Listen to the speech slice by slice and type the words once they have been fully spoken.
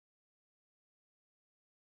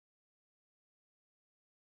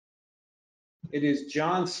It is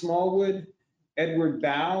John Smallwood, Edward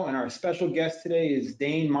Bow, and our special guest today is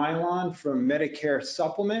Dane Mylon from Medicare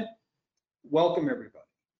Supplement. Welcome, everybody.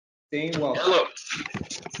 Dane, welcome. Hello.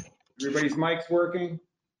 Everybody's mic's working.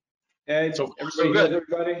 Ed, So everybody good. hears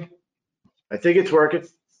everybody? I think it's working.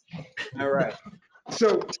 All right.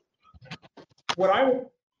 So what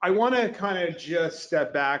I want to kind of just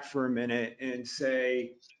step back for a minute and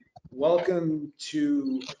say, welcome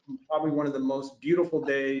to probably one of the most beautiful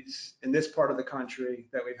days in this part of the country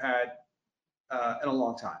that we've had in a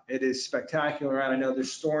long time. It is spectacular. And I know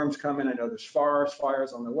there's storms coming. I know there's forest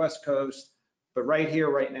fires on the West Coast, but right here,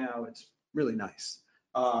 right now, it's really nice.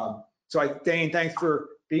 Dane, thanks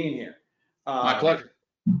for being here. My pleasure.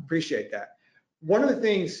 Appreciate that. One of the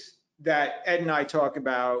things that Ed and I talk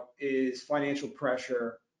about is financial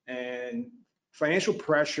pressure, and financial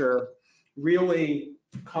pressure really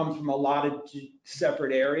comes from a lot of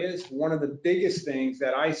separate areas. One of the biggest things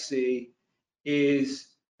that I see is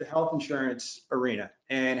the health insurance arena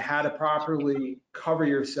and how to properly cover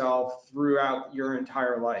yourself throughout your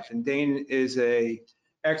entire life. And Dane is an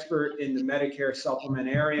expert in the Medicare supplement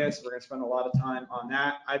area, so we're going to spend a lot of time on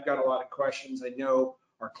that. I've got a lot of questions. I know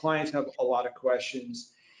our clients have a lot of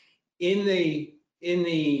questions. In the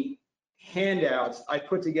handouts, I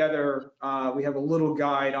put together, we have a little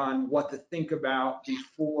guide on what to think about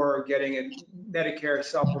before getting a Medicare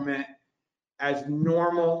supplement. As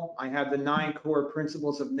normal, I have the 9 core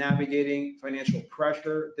principles of navigating financial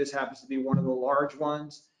pressure. This happens to be one of the large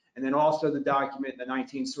ones. And then also the document, the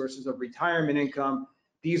 19 sources of retirement income.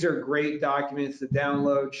 These are great documents to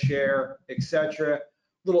download, share, etc.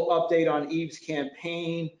 Little update on Eve's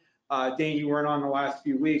campaign. Dane, you weren't on the last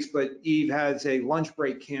few weeks, but Eve has a lunch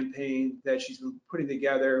break campaign that she's been putting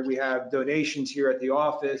together. We have donations here at the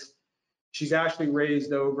office. She's actually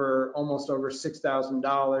raised almost over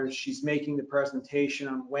 $6,000. She's making the presentation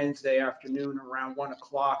on Wednesday afternoon around 1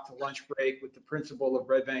 o'clock to lunch break with the principal of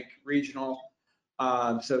Red Bank Regional.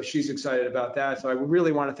 So she's excited about that. So I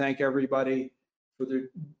really want to thank everybody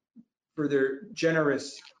for their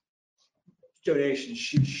generous donations.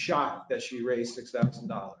 She's shocked that she raised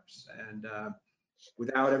 $6,000, and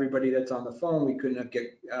without everybody that's on the phone, we could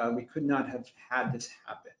not have had this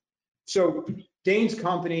happen. So Dane's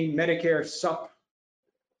company, Medicare Sup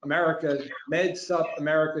America,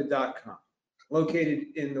 medsupamerica.com,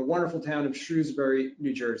 located in the wonderful town of Shrewsbury,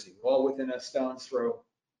 New Jersey, all within a stone's throw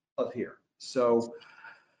of here. So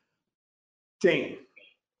Dane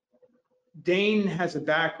has a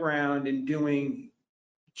background in doing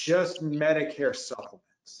just Medicare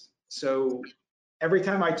supplements. So every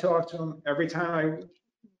time I talk to him, every time I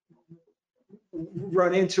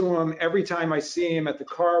run into him, every time I see him at the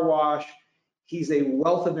car wash, he's a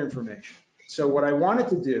wealth of information. So what I wanted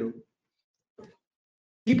to do,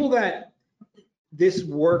 people that this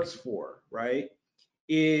works for, right,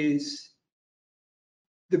 is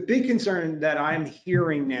the big concern that I'm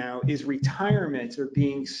hearing now is retirements are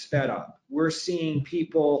being sped up. We're seeing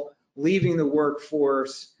people leaving the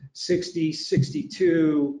workforce 60,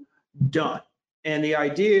 62, done. And the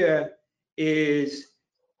idea is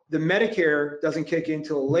the Medicare doesn't kick in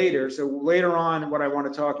till later. So later on, what I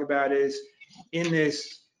want to talk about is in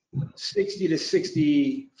this 60 to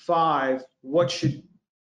 65,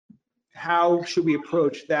 how should we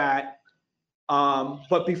approach that?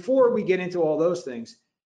 But before we get into all those things,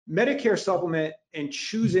 Medicare supplement and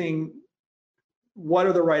choosing what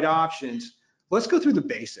are the right options, let's go through the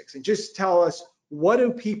basics and just tell us, what do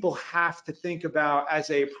people have to think about as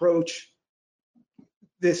they approach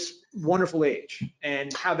this wonderful age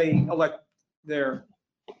and how they elect their...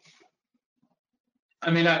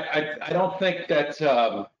 I mean, I don't think that,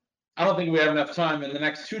 I don't think we have enough time in the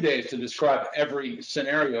next 2 days to describe every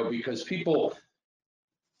scenario, because people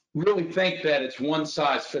really think that it's one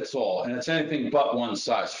size fits all, and it's anything but one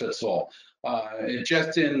size fits all.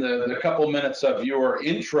 Just in the couple minutes of your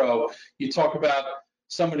intro, you talk about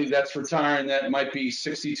somebody that's retiring that might be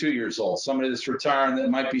 62 years old, somebody that's retiring that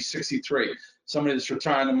might be 63, somebody that's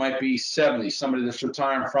retiring that might be 70, somebody that's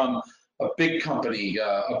retiring from a big company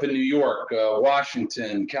up in New York,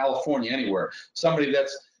 Washington, California, anywhere, somebody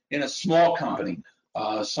that's in a small company,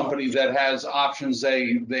 somebody that has options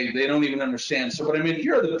they don't even understand. So, but I mean,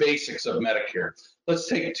 here are the basics of Medicare. Let's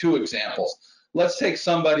take 2 examples. Let's take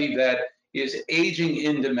somebody that is aging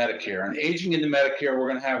into Medicare. And aging into Medicare, we're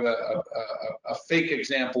going to have a fake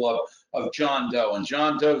example of John Doe. And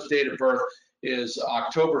John Doe's date of birth is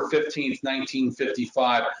October 15th,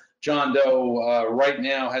 1955. John Doe right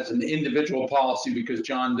now has an individual policy because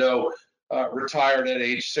John Doe retired at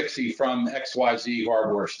age 60 from XYZ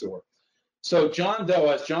hardware store. So John Doe,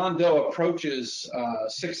 as John Doe approaches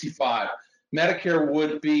 65, Medicare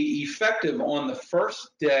would be effective on the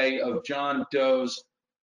first day of John Doe's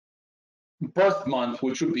birth month,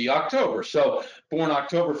 which would be October. So born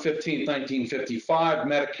October 15th, 1955,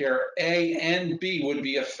 Medicare A and B would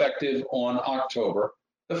be effective on October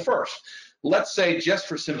the 1st. Let's say, just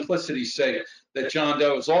for simplicity's sake, that John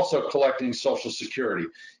Doe is also collecting Social Security.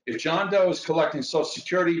 If John Doe is collecting Social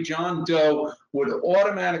Security, John Doe would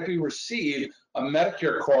automatically receive a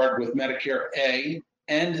Medicare card with Medicare A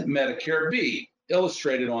and Medicare B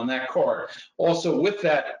illustrated on that card. Also with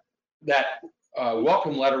that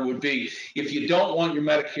welcome letter would be, if you don't want your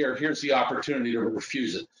Medicare, here's the opportunity to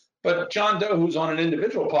refuse it. But John Doe, who's on an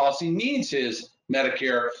individual policy, needs his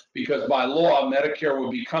Medicare because by law, Medicare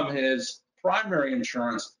would become his primary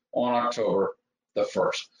insurance on October the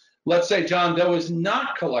 1st. Let's say John Doe is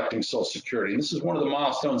not collecting Social Security. This is one of the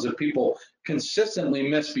milestones that people consistently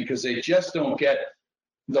miss because they just don't get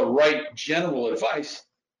the right general advice.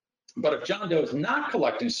 But if John Doe is not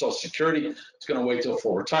collecting Social Security, it's going to wait till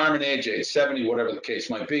full retirement age 70, whatever the case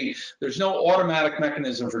might be. There's no automatic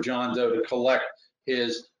mechanism for John Doe to collect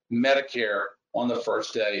his Medicare on the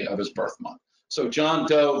first day of his birth month. So John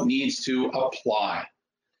Doe needs to apply.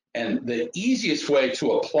 And the easiest way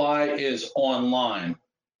to apply is online.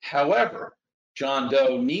 However, John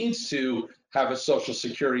Doe needs to have a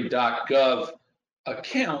socialsecurity.gov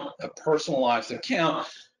account, a personalized account,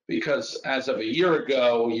 because as of a year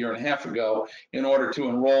and a half ago, in order to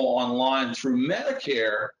enroll online through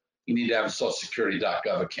Medicare, you need to have a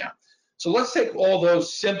socialsecurity.gov account. So let's take all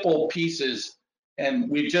those simple pieces,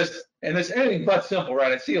 and it's anything but simple,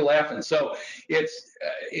 right? I see you laughing. So it's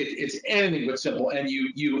anything but simple. And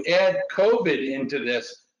you add COVID into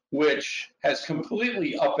this, which has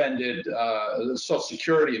completely upended Social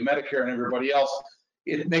Security and Medicare and everybody else.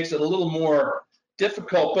 It makes it a little more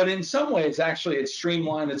difficult, but in some ways, actually, it's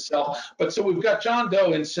streamlined itself. But so we've got John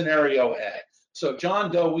Doe in scenario A. So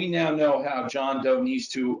John Doe, we now know how John Doe needs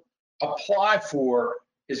to apply for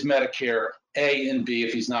his Medicare A and B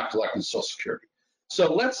if he's not collecting Social Security.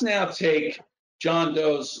 So let's now take John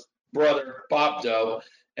Doe's brother, Bob Doe,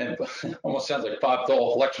 and almost sounds like Bob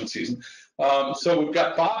Dole election season. So we've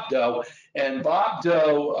got Bob Doe, and Bob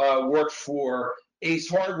Doe works for Ace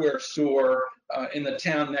Hardware store in the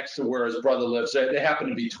town next to where his brother lives. They happen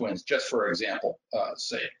to be twins, just for example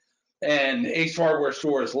sake. And Ace Hardware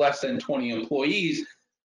store is less than 20 employees.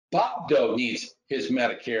 Bob Doe needs his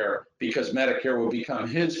Medicare because Medicare will become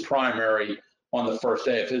his primary on the first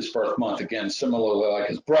day of his birth month. Again, similarly like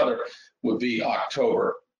his brother, would be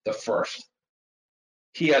October the 1st.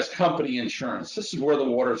 He has company insurance. This is where the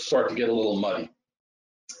waters start to get a little muddy.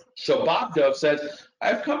 So Bob Doe says, I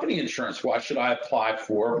have company insurance. Why should I apply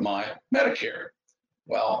for my Medicare?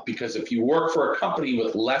 Well, because if you work for a company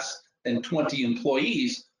with less than 20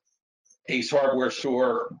 employees, Ace Hardware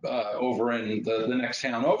store over in the next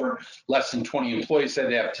town over, less than 20 employees, say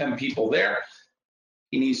they have 10 people there,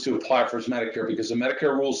 he needs to apply for his Medicare because the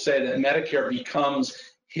Medicare rules say that Medicare becomes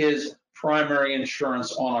his primary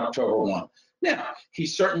insurance on October 1. Now, he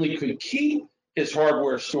certainly could keep his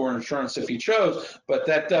hardware store insurance if he chose, but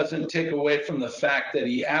that doesn't take away from the fact that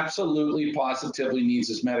he absolutely positively needs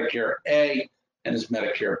his Medicare A and his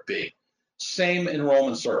Medicare B. Same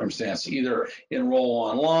enrollment circumstance, either enroll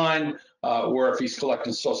online or if he's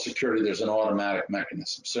collecting Social Security, there's an automatic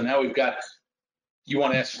mechanism. So now we've got, you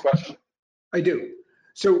want to ask a question? I do.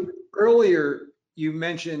 So earlier you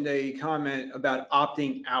mentioned a comment about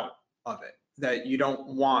opting out of it, that you don't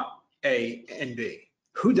want A and B.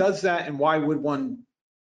 Who does that and why would one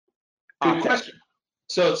Good opt out? question.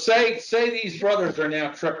 So say these brothers are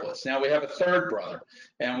now triplets. Now we have a third brother,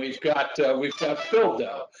 and we've got Phil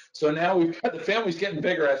Doe. So now we've got the family's getting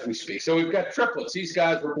bigger as we speak. So we've got triplets. These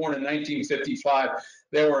guys were born in 1955.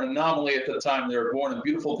 They were an anomaly at the time. They were born in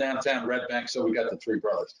beautiful downtown Red Bank. So we got the three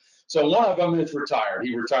brothers. So one of them is retired.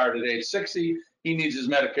 He retired at age 60. He needs his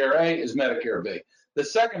Medicare A, his Medicare B. The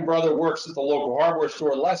second brother works at the local hardware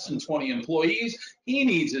store, less than 20 employees. He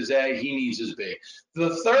needs his A, he needs his B.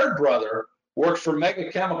 The third brother works for Mega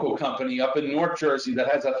Chemical Company up in North Jersey that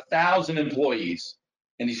has 1,000 employees,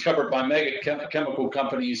 and he's covered by Mega Chemical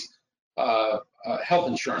Company's health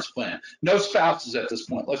insurance plan. No spouses at this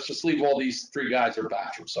point. Let's just leave all these three guys are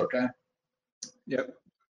bachelors, okay? Yep.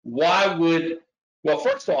 Well,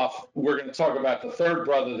 first off, we're going to talk about the third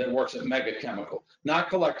brother that works at Mega Chemical, not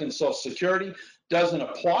collecting Social Security, doesn't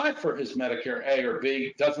apply for his Medicare A or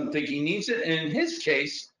B, doesn't think he needs it, and in his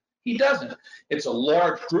case, he doesn't. It's a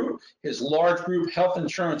large group. His large group health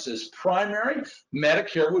insurance is primary.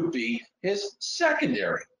 Medicare would be his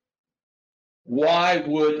secondary. Why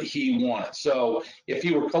would he want it? So if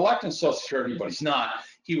he were collecting Social Security, but he's not,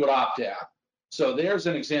 he would opt out. So there's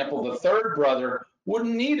an example. The third brother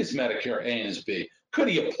wouldn't need his Medicare A and his B. Could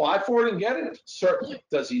he apply for it and get it? Certainly.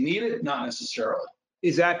 Does he need it? Not necessarily.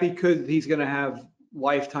 Is that because he's going to have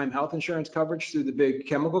lifetime health insurance coverage through the big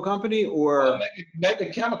chemical company, or? Mega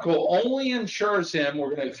Chemical only insures him.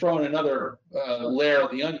 We're going to throw in another layer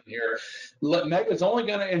of the onion here. Mega's only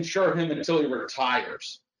going to insure him until he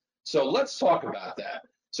retires. So let's talk about that.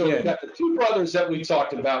 So we've got the two brothers that we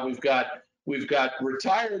talked about. We've got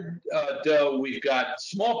retired Doe. We've got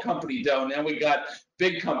small company Doe. Now we got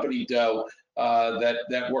big company Doe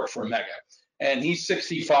that work for Mega. And he's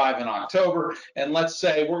 65 in October. And let's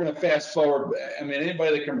say we're going to fast forward. I mean,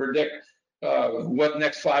 anybody that can predict what the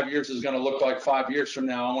next 5 years is going to look like 5 years from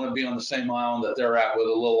now, I want to be on the same island that they're at with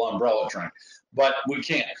a little umbrella drink. But we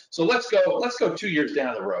can't. So let's go 2 years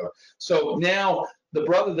down the road. So now the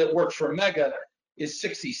brother that works for Mega is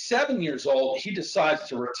 67 years old. He decides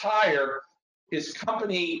to retire. His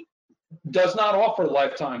company does not offer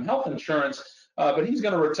lifetime health insurance, but he's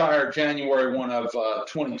going to retire January 1 of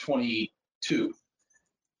 2022.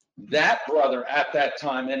 That brother at that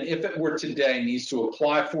time, and if it were today, needs to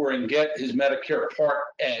apply for and get his Medicare Part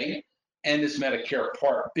A and his Medicare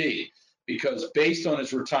Part B, because based on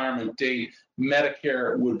his retirement date,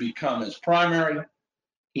 Medicare would become his primary.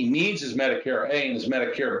 He needs his Medicare A and his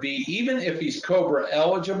Medicare B, even if he's COBRA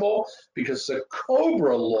eligible, because the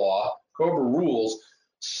COBRA rules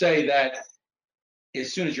say that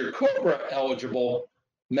as soon as you're COBRA eligible,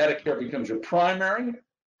 Medicare becomes your primary.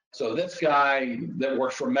 So this guy that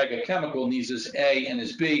works for Mega Chemical needs his A and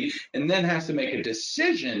his B, and then has to make a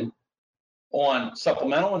decision on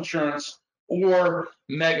supplemental insurance, or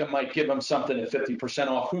Mega might give him something at 50%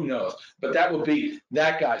 off, who knows? But that would be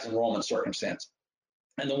that guy's enrollment circumstance.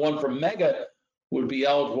 And the one from Mega would be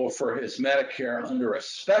eligible for his Medicare under a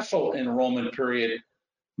special enrollment period,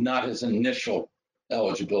 not his initial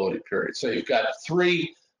eligibility period. So you've got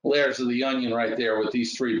three layers of the onion right there with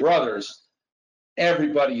these three brothers.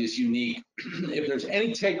 Everybody is unique. If there's any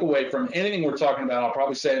takeaway from anything we're talking about, I'll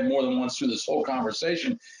probably say it more than once through this whole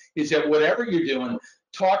conversation, is that whatever you're doing,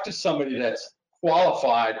 talk to somebody that's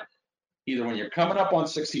qualified, either when you're coming up on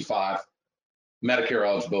 65, Medicare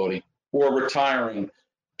eligibility, or retiring.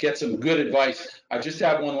 Get some good advice. I just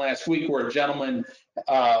had one last week where a gentleman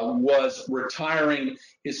was retiring.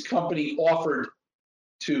 His company offered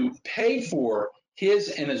to pay for his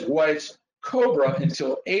and his wife's COBRA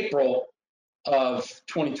until April of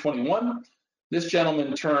 2021. This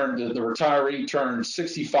gentleman the retiree turned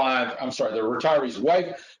 65, I'm sorry, the retiree's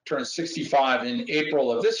wife turned 65 in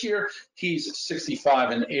April of this year. He's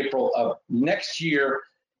 65 in April of next year.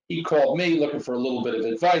 He called me looking for a little bit of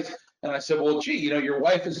advice. And I said, well, gee, your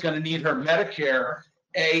wife is going to need her Medicare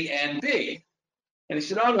A and B. And he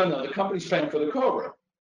said, oh, no, the company's paying for the COBRA.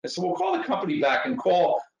 I said, well, call the company back and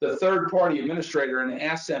call the third-party administrator and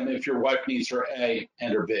ask them if your wife needs her A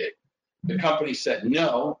and her B. The company said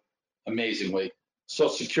no, amazingly.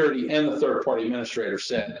 Social Security and the third-party administrator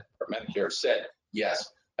said, or Medicare said,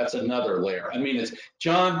 yes. That's another layer. I mean, it's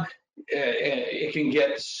John, it can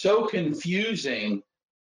get so confusing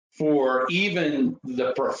for even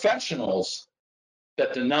the professionals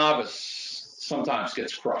that the novice sometimes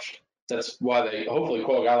gets crushed. That's why they hopefully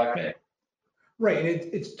call a guy like me. Right, and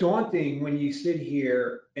it's daunting when you sit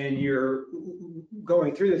here and you're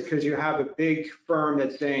going through this because you have a big firm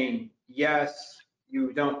that's saying, yes,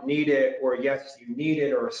 you don't need it, or yes, you need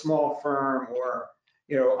it, or a small firm, or,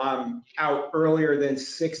 I'm out earlier than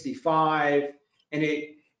 65. And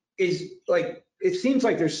it is like, it seems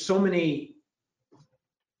like there's so many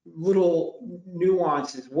little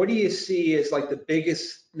nuances. What do you see as like the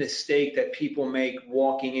biggest mistake that people make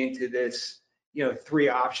walking into this, three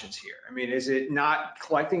options here? I mean, is it not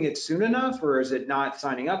collecting it soon enough, or is it not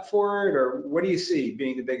signing up for it, or what do you see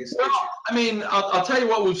being the biggest issue? I mean, I'll tell you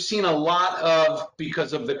what we've seen a lot of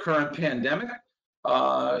because of the current pandemic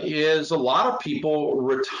is a lot of people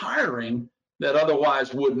retiring that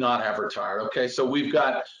otherwise would not have retired. Okay, so we've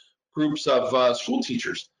got groups of school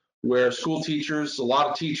teachers where a lot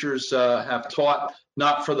of teachers have taught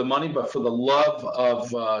not for the money, but for the love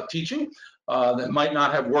of teaching. That might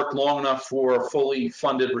not have worked long enough for fully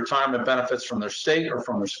funded retirement benefits from their state or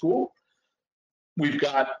from their school. We've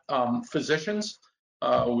got physicians.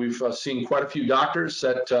 We've seen quite a few doctors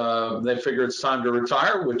that they figure it's time to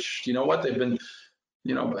retire, which, they've been,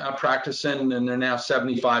 practicing and they're now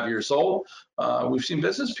 75 years old. We've seen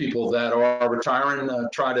business people that are retiring,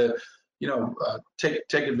 try to,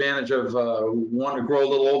 take advantage of wanting to grow a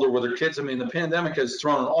little older with their kids. I mean, the pandemic has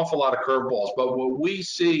thrown an awful lot of curveballs, but what we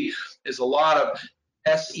see is a lot of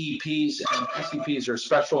SEPs, and SEPs are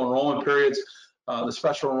special enrollment periods. The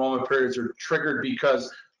special enrollment periods are triggered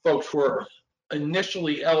because folks were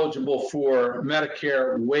initially eligible for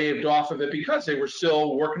Medicare waived off of it because they were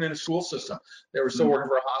still working in a school system. They were still working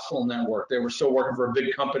for a hospital network. They were still working for a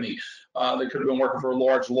big company. They could have been working for a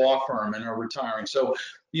large law firm and are retiring. So,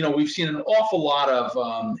 we've seen an awful lot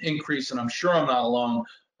of increase, and I'm sure I'm not alone,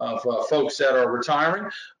 of folks that are retiring.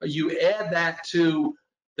 You add that to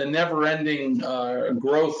the never-ending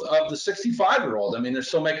growth of the 65-year-old. I mean, they're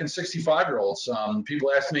still making 65-year-olds.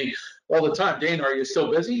 People ask me all the time, Dane, are you still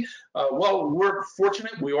busy? Well, we're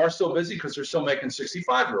fortunate. We are still busy because they're still making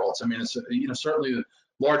 65-year-olds. I mean, it's certainly the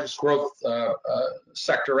largest growth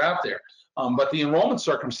sector out there. But the enrollment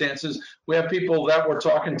circumstances, we have people that we're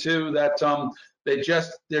talking to that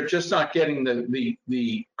they're just not getting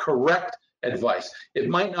the correct advice. It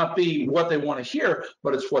might not be what they want to hear,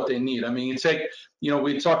 but it's what they need. I mean,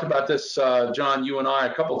 we talked about this, John, you and I,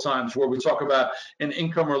 a couple times, where we talk about an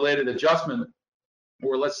income-related adjustment,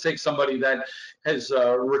 or let's take somebody that is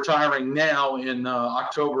retiring now in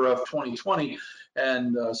October of 2020,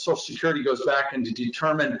 and Social Security goes back and to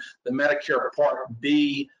determine the Medicare Part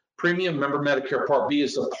B premium. Remember, Medicare Part B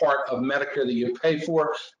is the part of Medicare that you pay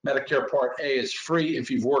for. Medicare Part A is free if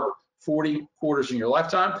you've worked 40 quarters in your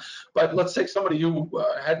lifetime. But let's take somebody who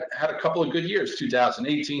had a couple of good years,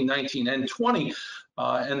 2018, 19, and 20,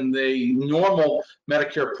 and the normal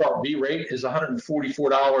Medicare Part B rate is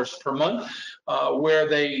 $144 per month, where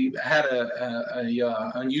they had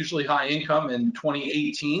a unusually high income in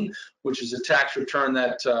 2018, which is a tax return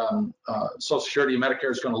that Social Security and Medicare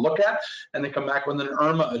is going to look at, and they come back with an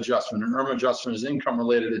IRMA adjustment. An IRMA adjustment is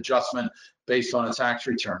income-related adjustment based on a tax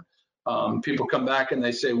return. People come back and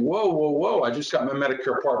they say, whoa, I just got my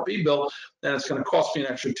Medicare Part B bill, and it's going to cost me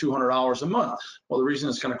an extra $200 a month. Well, the reason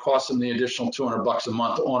it's going to cost them the additional $200 a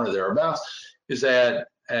month on or thereabouts is they had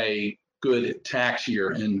a good tax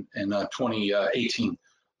year in 2018.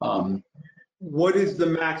 What is the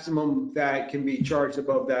maximum that can be charged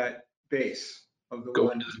above that base of the Go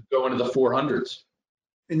into the 400s.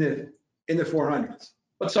 in the 400s?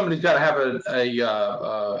 But somebody's got to have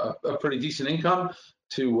a pretty decent income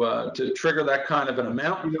to trigger that kind of an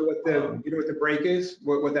amount. You know what the break is?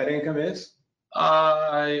 What that income is?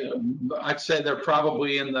 I'd say they're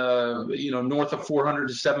probably in the north of 400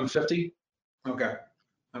 to 750. Okay.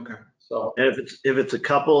 So and if it's a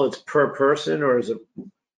couple, it's per person, or is it?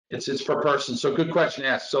 It's per person. So good question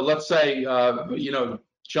asked. So let's say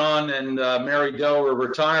John and Mary Doe are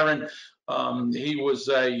retiring. He was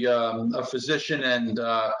a physician, and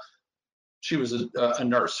she was a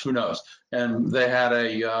nurse, who knows? And they had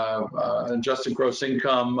an adjusted gross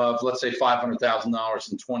income of, let's say, $500,000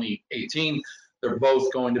 in 2018. They're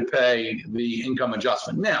both going to pay the income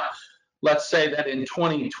adjustment. Now, let's say that in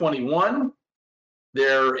 2021,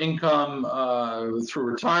 their income through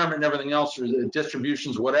retirement and everything else, or the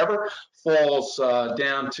distributions, whatever, falls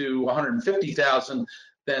down to $150,000,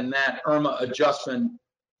 then that IRMA adjustment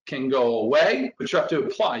can go away, but you have to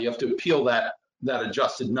apply. You have to appeal that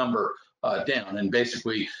adjusted number down and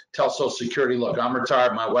basically tell Social Security, look, I'm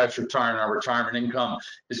retired, my wife's retiring, our retirement income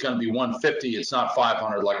is going to be 150. It's not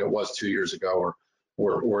 500 like it was 2 years ago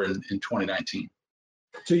or in 2019.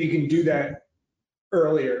 So you can do that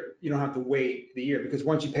earlier. You don't have to wait the year, because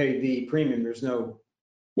once you pay the premium, there's no.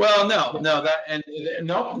 Well, no,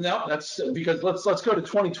 that's because let's go to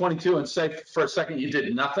 2022 and say for a second you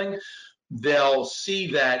did nothing. They'll see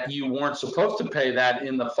that you weren't supposed to pay that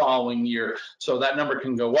in the following year. So that number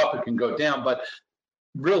can go up, it can go down, but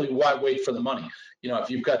really, why wait for the money? If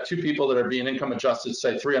you've got two people that are being income adjusted,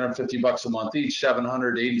 say $350 a month each,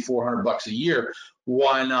 $700, $8,400 a year,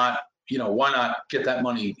 why not get that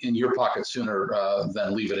money in your pocket sooner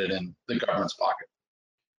than leave it in the government's pocket?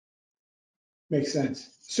 Makes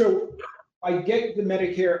sense. So I get the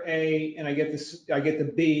Medicare A and I get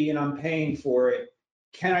the B, and I'm paying for it.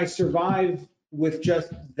 Can I survive with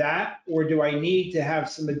just that, or do I need to have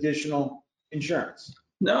some additional insurance?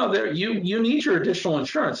 No, you need your additional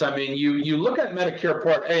insurance. I mean, you look at Medicare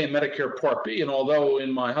Part A and Medicare Part B, and although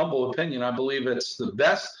in my humble opinion, I believe it's the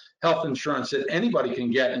best health insurance that anybody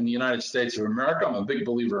can get in the United States of America, I'm a big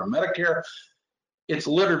believer in Medicare. It's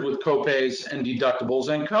littered with copays and deductibles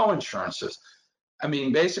and co-insurances. I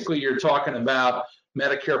mean, basically, you're talking about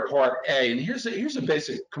Medicare Part A, and here's the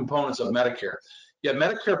basic components of Medicare. You have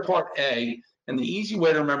Medicare Part A, and the easy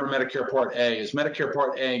way to remember Medicare Part A is Medicare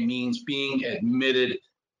Part A means being admitted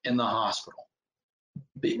in the hospital.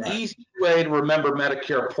 The easy way to remember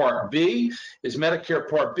Medicare Part B is Medicare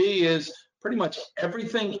Part B is pretty much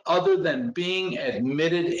everything other than being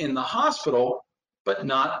admitted in the hospital, but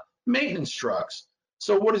not maintenance drugs.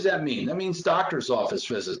 So what does that mean? That means doctor's office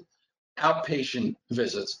visits, outpatient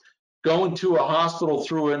visits, Going to a hospital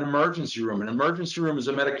through an emergency room. An emergency room is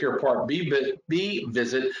a Medicare Part B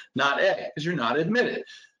visit, not A, because you're not admitted.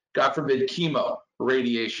 God forbid, chemo,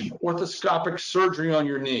 radiation, orthoscopic surgery on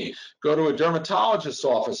your knee. Go to a dermatologist's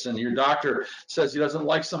office and your doctor says he doesn't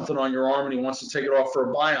like something on your arm and he wants to take it off for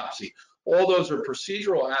a biopsy. All those are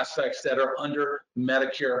procedural aspects that are under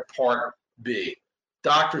Medicare Part B.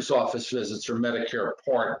 Doctor's office visits are Medicare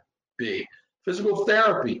Part B. Physical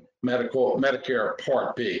therapy, Medicare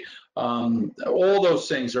Part B. All those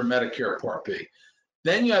things are Medicare Part B.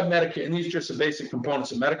 Then you have Medicare, and these are just the basic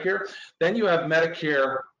components of Medicare. Then you have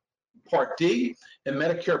Medicare Part D, and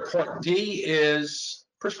Medicare Part D is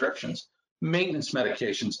prescriptions, maintenance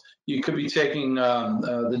medications. You could be taking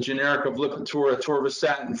the generic of Lipitor,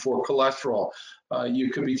 atorvastatin for cholesterol.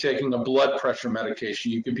 You could be taking a blood pressure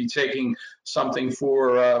medication. You could be taking something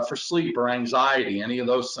for sleep or anxiety, any of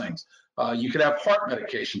those things. You could have heart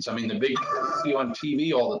medications. I mean, the big you see on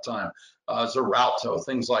TV all the time, Xarelto,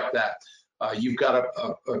 things like that. You've got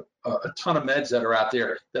a ton of meds that are out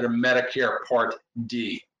there that are Medicare Part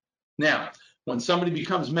D. Now, when somebody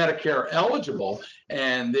becomes Medicare eligible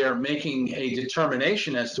and they're making a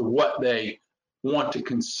determination as to what they want to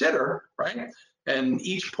consider, right? And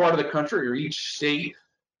each part of the country or each state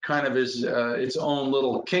kind of is its own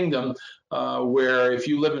little kingdom, where if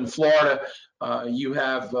you live in Florida, you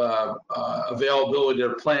have availability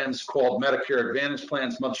to plans called Medicare Advantage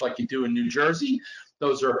plans, much like you do in New Jersey.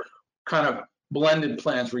 Those are kind of blended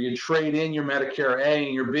plans where you trade in your Medicare A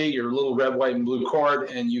and your B, your little red, white, and blue card,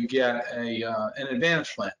 and you get an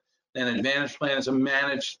Advantage plan. An Advantage plan is a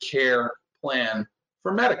managed care plan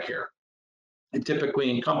for Medicare. It typically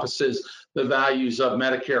encompasses the values of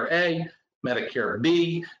Medicare A, Medicare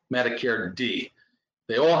B, Medicare D.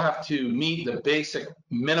 They all have to meet the basic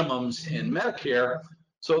minimums in Medicare,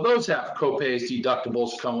 so those have copays,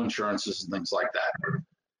 deductibles, co-insurances, and things like that.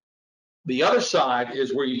 The other side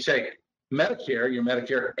is where you take Medicare, your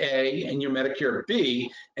Medicare A and your Medicare B,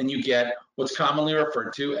 and you get what's commonly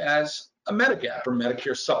referred to as a Medigap or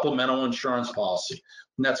Medicare Supplemental Insurance Policy.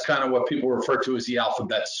 And that's kind of what people refer to as the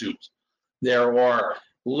alphabet soup. There are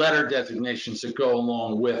letter designations that go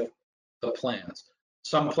along with the plans.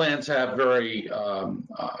 Some plans have very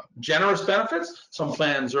generous benefits. Some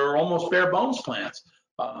plans are almost bare bones plans.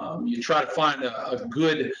 You try to find a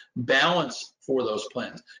good balance for those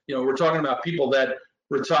plans. You know, we're talking about people that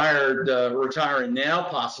retiring now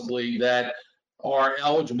possibly that are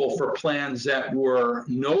eligible for plans that were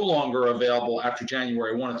no longer available after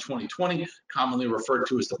January 1 of 2020, commonly referred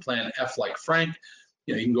to as the plan F like Frank.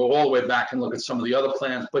 You know, you can go all the way back and look at some of the other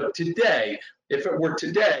plans, but today, if it were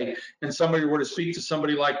today and somebody were to speak to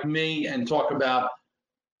somebody like me and talk about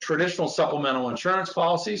traditional supplemental insurance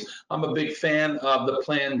policies, I'm a big fan of the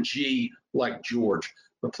Plan G like George.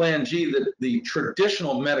 The Plan G, the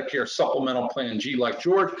traditional Medicare supplemental Plan G like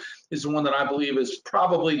George, is the one that I believe is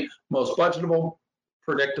probably most budgetable,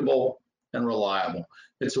 predictable, and reliable.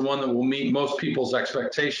 It's the one that will meet most people's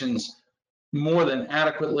expectations more than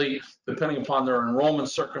adequately, depending upon their enrollment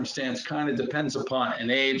circumstance, kind of depends upon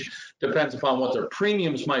an age, depends upon what their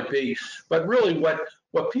premiums might be. But really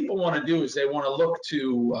what people want to do is they want to look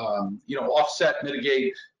to offset,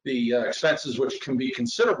 mitigate the expenses, which can be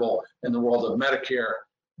considerable in the world of Medicare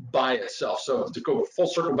by itself. So to go full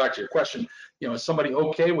circle back to your question, you know, is somebody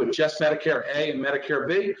okay with just Medicare A and Medicare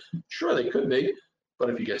B? Sure, they could be. But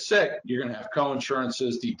if you get sick, you're going to have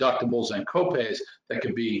co-insurances, deductibles, and copays that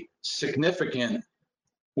could be significant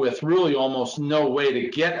with really almost no way to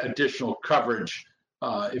get additional coverage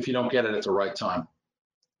if you don't get it at the right time.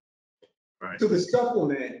 Right. So the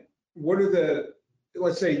supplement, what are the,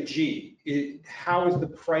 let's say G, how is the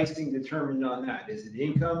pricing determined on that? Is it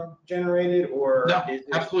income generated or? No, is it...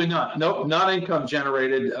 absolutely not. Nope, not income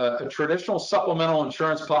generated. A traditional supplemental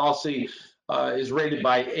insurance policy is rated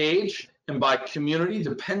by age and by community,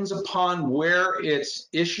 depends upon where it's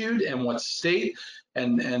issued and what state,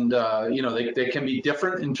 and you know, they can be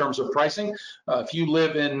different in terms of pricing. If you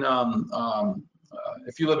live in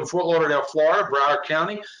Fort Lauderdale, Florida, Broward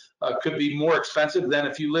County, could be more expensive than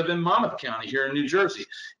if you live in Monmouth County here in New Jersey.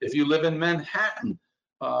 If you live in Manhattan,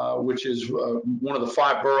 which is one of the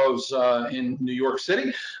 5 boroughs in New York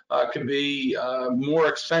City, could be more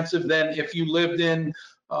expensive than if you lived in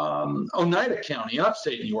Oneida County in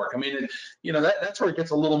upstate New York. I mean, that's where it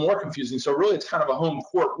gets a little more confusing. So really, it's kind of a home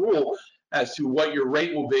court rule as to what your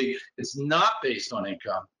rate will be. It's not based on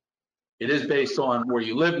income. It is based on where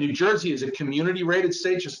you live. New Jersey is a community rated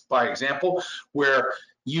state, just by example, where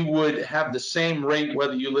you would have the same rate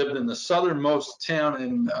whether you lived in the southernmost town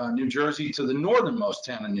in New Jersey to the northernmost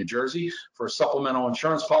town in New Jersey for a supplemental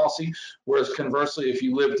insurance policy. Whereas conversely, if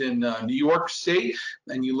you lived in New York State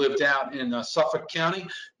and you lived out in Suffolk County,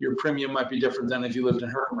 your premium might be different than if you lived in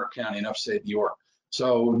Herkimer County in upstate New York.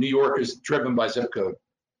 So New York is driven by zip code.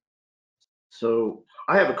 So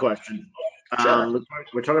I have a question. Sure.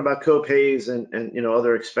 We're talking about co-pays and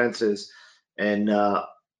other expenses, and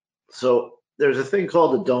so there's a thing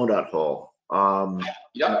called the donut hole.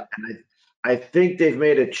 Yep. And I think they've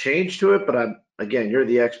made a change to it, but again, you're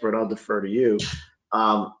the expert. I'll defer to you.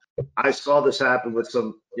 I saw this happen with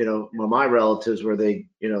some, my relatives where they,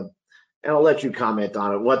 and I'll let you comment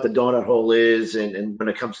on it, what the donut hole is, and when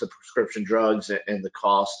it comes to prescription drugs and the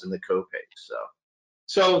cost and the co-pays.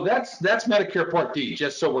 So that's Medicare Part D,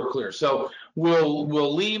 just so we're clear. So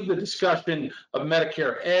we'll leave the discussion of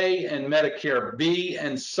Medicare A and Medicare B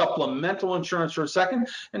and supplemental insurance for a second,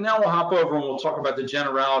 and now we'll hop over and we'll talk about the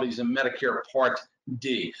generalities in Medicare Part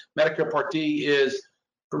D. Medicare Part D is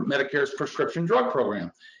Medicare's prescription drug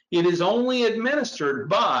program. It is only administered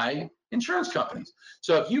by insurance companies.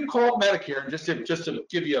 So if you call Medicare, just to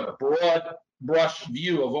give you a broad brush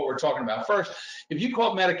view of what we're talking about. First, if you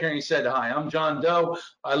called Medicare and you said, hi, I'm John Doe,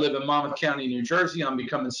 I live in Monmouth County, New Jersey, I'm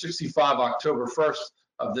becoming 65 October 1st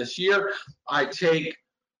of this year, I take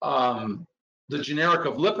the generic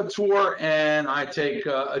of Lipitor and I take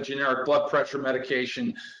a generic blood pressure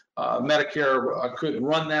medication. Medicare could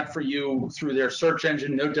run that for you through their search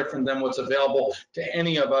engine, no different than what's available to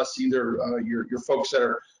any of us, either your folks that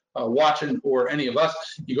are watching or any of us.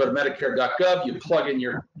 You go to medicare.gov, you plug in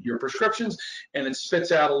your prescriptions, and it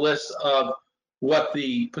spits out a list of what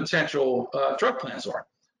the potential drug plans are.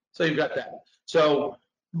 So you've got that. So,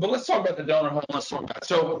 but let's talk about the donut hole. Let's talk about it.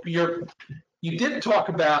 So you did talk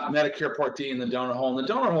about Medicare Part D and the donut hole, and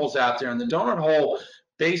the donut hole's out there, and the donut hole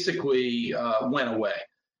basically went away.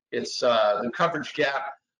 It's the coverage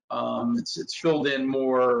gap. It's filled in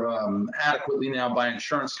more adequately now by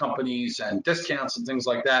insurance companies and discounts and things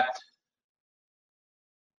like that.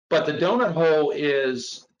 But the donut hole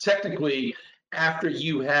is technically after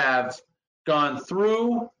you have gone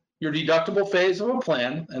through your deductible phase of a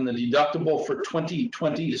plan, and the deductible for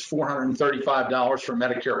 2020 is $435 for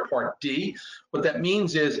Medicare Part D. What that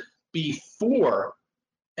means is before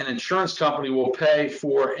an insurance company will pay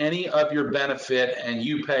for any of your benefit and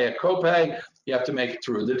you pay a copay, you have to make it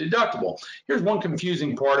through the deductible. Here's one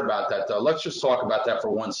confusing part about that, though. Let's just talk about that for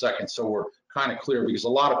 1 second so we're kind of clear, because a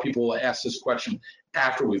lot of people will ask this question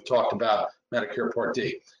after we've talked about Medicare Part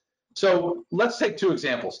D. So let's take two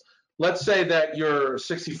examples. Let's say that you're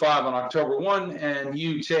 65 on October 1 and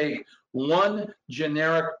you take one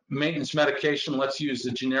generic maintenance medication. Let's use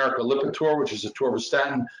the generic Lipitor, which is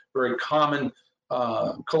atorvastatin, very common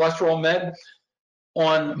cholesterol med.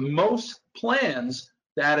 On most plans,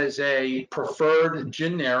 that is a preferred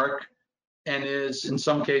generic and is in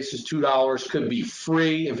some cases $2, could be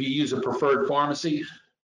free if you use a preferred pharmacy.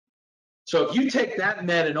 So if you take that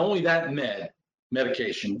med and only that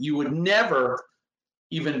medication, you would never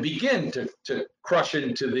even begin to crush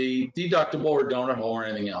into the deductible or donut hole or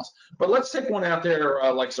anything else. But let's take one out there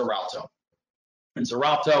like Xarelto. And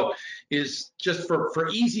Xarelto is, just for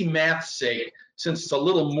easy math's sake, since it's a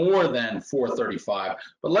little more than $435,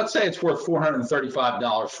 but let's say it's worth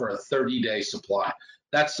 $435 for a 30-day supply.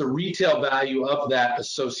 That's the retail value of that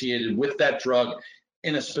associated with that drug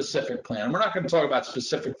in a specific plan. And we're not going to talk about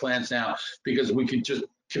specific plans now because we could just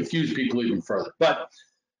confuse people even further. But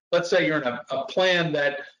let's say you're in a plan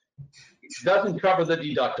that doesn't cover the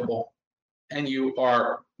deductible and you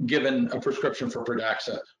are given a prescription for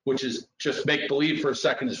Pradaxa, which is, just make believe for a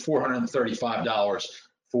second, is $435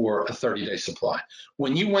 for a 30-day supply.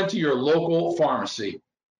 When you went to your local pharmacy,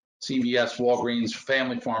 CVS, Walgreens,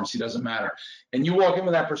 Family Pharmacy, doesn't matter, and you walk in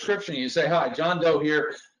with that prescription and you say, hi, John Doe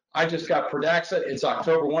here, I just got Pradaxa, it's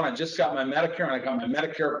October 1, I just got my Medicare and I got my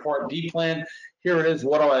Medicare Part D plan, here it is,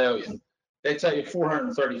 what do I owe you? They tell you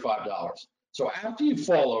 $435. So after you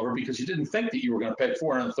fall over, because you didn't think that you were going to pay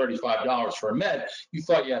 $435 for a med, you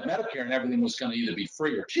thought you had Medicare and everything was going to either be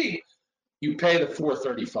free or cheap, you pay the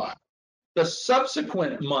 $435. The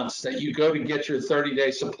subsequent months that you go to get your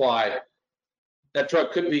 30-day supply, that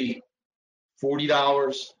drug could be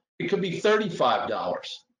 $40, it could be $35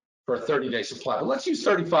 for a 30-day supply. But let's use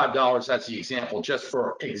 $35 as the example, just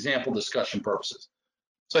for example discussion purposes.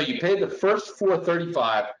 So you pay the first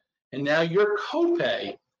 $435, and now your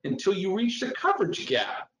copay until you reach the coverage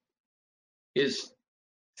gap is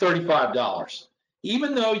 $35.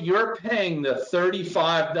 Even though you're paying the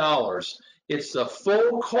 $35, It's the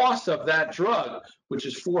full cost of that drug, which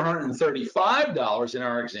is $435 in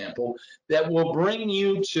our example, that will bring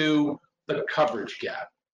you to the coverage gap.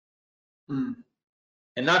 Mm.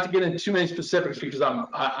 And not to get into too many specifics, because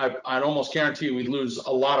I'd almost guarantee you we'd lose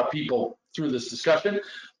a lot of people through this discussion.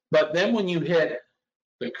 But then when you hit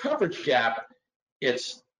the coverage gap,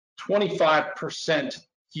 it's 25%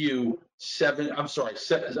 you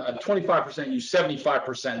 25% you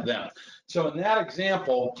 75% them. So in that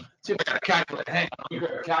example, see if I got a calculator. Hang on, let me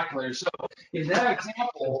grab a calculator. So in that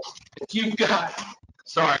example, if you've got,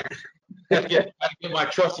 sorry, I get my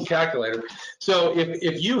trusty calculator. So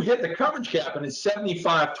if you hit the coverage cap and it's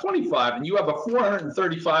 75-25 and you have a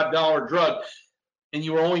 $435 drug and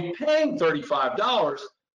you were only paying $35,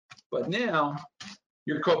 but now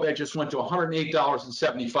your copay just went to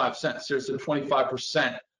 $108.75. There's a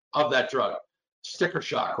 25% of that drug. Sticker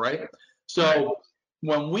shock, right? So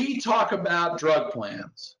when we talk about drug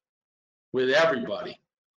plans with everybody,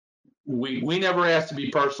 we never ask to be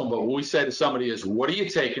personal, but what we say to somebody is, what are you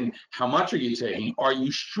taking? How much are you taking? Are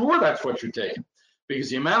you sure that's what you're taking? Because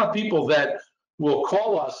the amount of people that will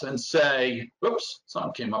call us and say, oops,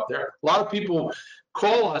 something came up there. A lot of people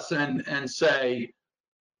call us and say,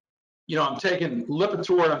 you know, I'm taking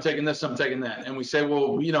Lipitor, I'm taking this, I'm taking that. And we say,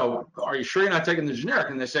 well, you know, are you sure you're not taking the generic?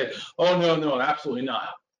 And they say, oh, no, absolutely not.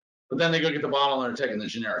 But then they go get the bottle and they're taking the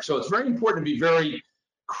generic. So it's very important to be very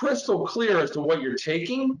crystal clear as to what you're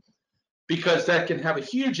taking, because that can have a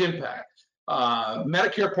huge impact.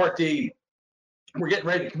 Medicare Part D, we're getting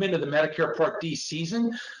ready to come into the Medicare Part D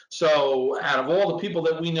season. So out of all the people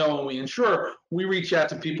that we know and we insure, we reach out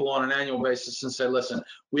to people on an annual basis and say, listen,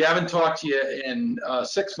 we haven't talked to you in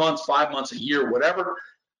 6 months, 5 months, a year, whatever.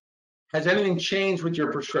 Has anything changed with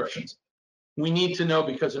your prescriptions? We need to know,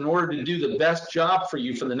 because in order to do the best job for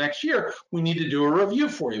you for the next year, we need to do a review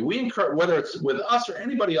for you. We encourage, whether it's with us or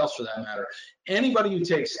anybody else for that matter, anybody who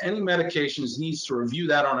takes any medications needs to review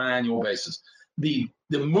that on an annual basis. The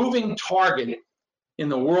moving target in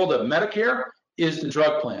the world of Medicare is the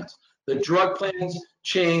drug plans. The drug plans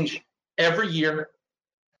change every year.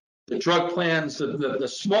 The drug plans, the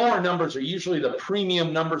smaller numbers are usually the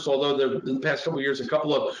premium numbers, although in the past couple of years, a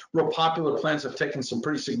couple of real popular plans have taken some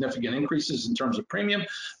pretty significant increases in terms of premium.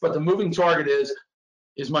 But the moving target is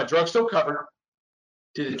my drug still covered?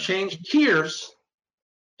 Did it change tiers?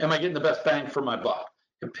 Am I getting the best bang for my buck?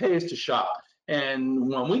 It pays to shop. And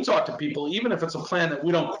when we talk to people, even if it's a plan that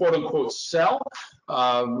we don't quote unquote sell,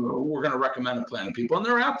 we're going to recommend a plan to people, and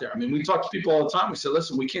they're out there. I mean, we talk to people all the time. We say,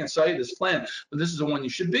 listen, we can't sell you this plan, but this is the one you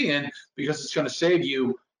should be in because it's going to save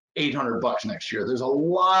you $800 next year. There's a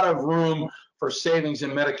lot of room for savings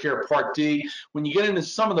in Medicare Part D. When you get into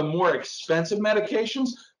some of the more expensive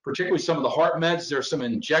medications, particularly some of the heart meds, there's some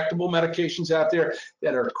injectable medications out there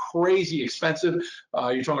that are crazy expensive.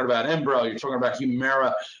 You're talking about Enbrel, you're talking about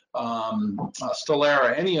Humira,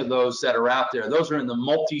 Stelara, any of those that are out there. Those are in the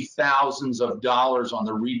multi-thousands of dollars on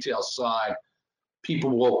the retail side.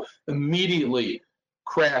 People will immediately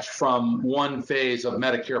crash from one phase of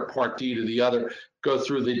Medicare Part D to the other, go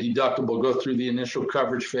through the deductible, go through the initial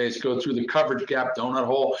coverage phase, go through the coverage gap, donut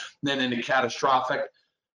hole, then into catastrophic.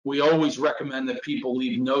 We always recommend that people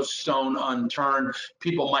leave no stone unturned.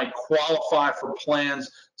 People might qualify for plans,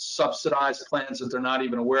 subsidized plans that they're not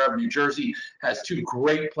even aware of. New Jersey has 2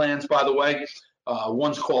 great plans, by the way.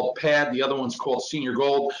 One's called PAD, the other one's called Senior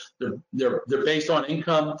Gold. They're based on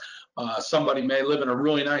income. Somebody may live in a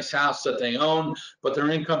really nice house that they own, but their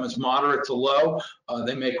income is moderate to low.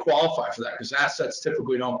 They may qualify for that because assets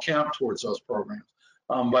typically don't count towards those programs.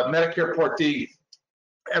 But Medicare Part D,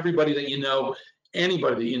 everybody that you know,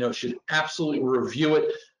 anybody that you know should absolutely review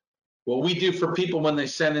it. What we do for people when they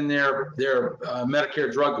send in their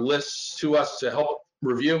Medicare drug lists to us to help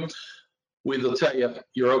review, we will tell you,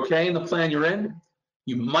 you're okay in the plan you're in,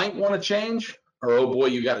 you might want to change, or oh boy,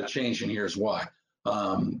 you got to change, and here's why.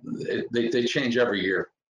 They change every year.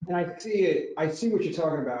 And I see what you're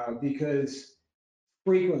talking about, because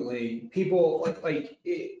frequently people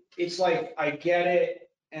it's like, I get it,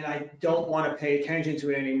 and I don't want to pay attention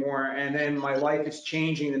to it anymore. And then my life is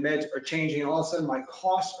changing, the meds are changing, and all of a sudden my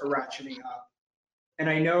costs are ratcheting up. And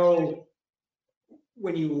I know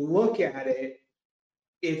when you look at it,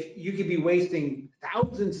 if you could be wasting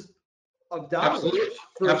thousands of dollars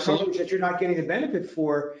for a coverage that you're not getting the benefit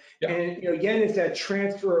for. Yeah. And again, it's that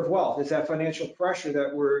transfer of wealth, it's that financial pressure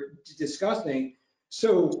that we're discussing.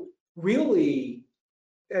 So really,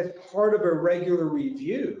 as part of a regular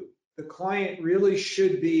review, the client really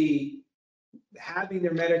should be having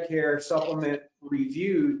their Medicare supplement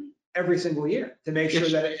reviewed every single year to make sure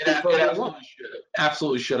that it's It further absolutely along. should.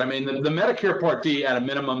 Absolutely should. I mean, the Medicare Part D at a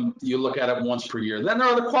minimum, you look at it once per year. Then there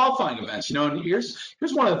are the qualifying events, you know, and here's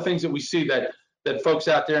one of the things that we see that folks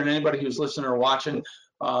out there and anybody who's listening or watching,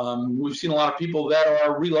 we've seen a lot of people that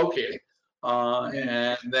are relocating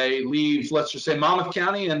and they leave, let's just say Monmouth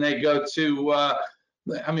County, and they go to,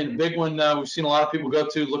 I mean, a big one we've seen a lot of people go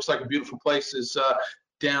to, looks like a beautiful place, is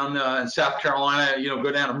down in South Carolina, you know,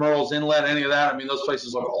 go down to Murrells Inlet, any of that. I mean, those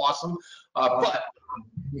places look awesome. But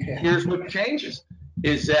here's what changes,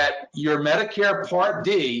 is that your Medicare Part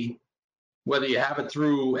D, whether you have it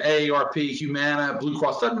through AARP, Humana, Blue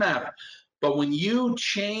Cross, doesn't matter. But when you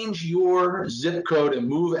change your zip code and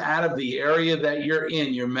move out of the area that you're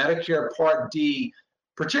in, your Medicare Part D,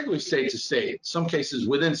 particularly state to state, some cases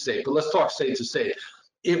within state, but let's talk state to state,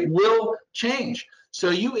 it will change.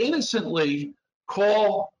 So you innocently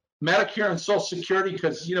call Medicare and Social Security,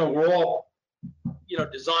 because, you know, we're all, you know,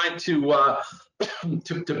 designed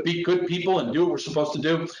to be good people and do what we're supposed to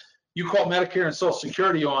do. You call Medicare and Social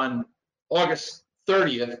Security on August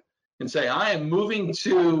 30th and say, I am moving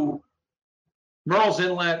to Murrells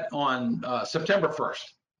Inlet on September 1st.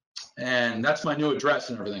 And that's my new address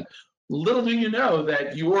and everything. Little do you know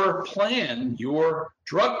that your plan, your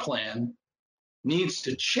drug plan, needs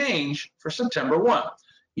to change for September 1.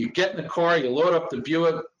 You get in the car, you load up the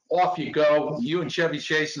Buick, off you go, you and Chevy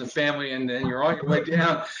Chase and the family, and then you're on your way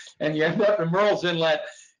down, and you end up in Murrells Inlet,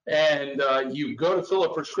 and you go to fill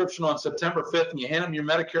a prescription on September 5th, and you hand them your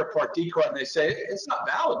Medicare Part D card, and they say, it's not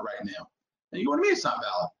valid right now. And you go, what do you mean it's not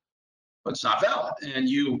valid? Well, it's not valid. And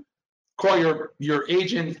you call your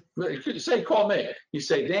agent, you say, call me. You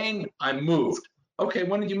say, Dane, I moved. Okay,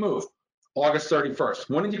 when did you move? August 31st.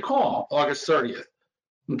 When did you call them? August 30th.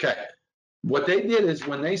 Okay. What they did is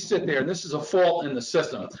when they sit there, and this is a fault in the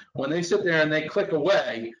system, when they sit there and they click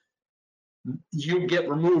away, you get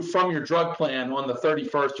removed from your drug plan on the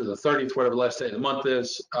 31st or the 30th, whatever the last day of the month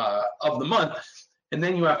is, of the month. And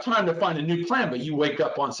then you have time to find a new plan, but you wake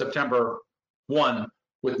up on September 1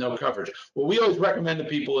 with no coverage. What we always recommend to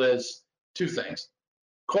people is two things.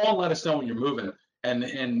 Call and let us know when you're moving.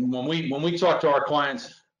 And when we talk to our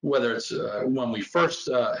clients, whether it's when we first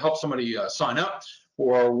help somebody sign up,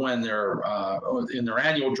 or when they're in their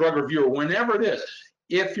annual drug review, or whenever it is,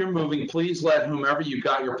 if you're moving, please let whomever you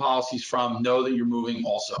got your policies from know that you're moving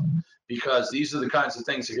also, because these are the kinds of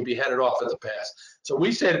things that can be headed off at the pass. So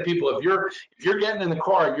we say to people, if you're getting in the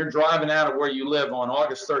car and you're driving out of where you live on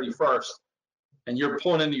August 31st, and you're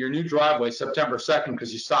pulling into your new driveway September 2nd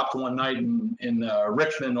because you stopped one night in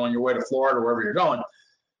Richmond on your way to Florida, or wherever you're going,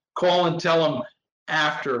 call and tell them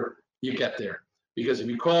after you get there. Because if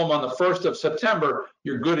you call them on the 1st of September,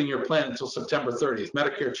 you're good in your plan until September 30th.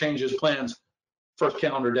 Medicare changes plans first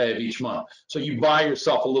calendar day of each month. So you buy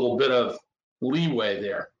yourself a little bit of leeway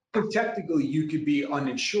there. Technically, you could be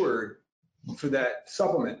uninsured for that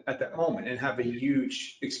supplement at that moment and have a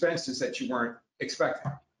huge expenses that you weren't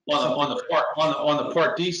expecting. On the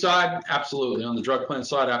Part D side, absolutely. On the drug plan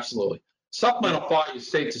side, absolutely. Supplemental file you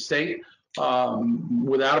state to state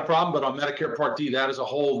without a problem, but on Medicare Part D, that is a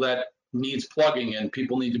hole that needs plugging, and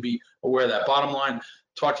people need to be aware of that. Bottom line,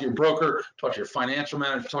 talk to your broker, talk to your financial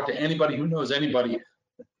manager, talk to anybody who knows anybody.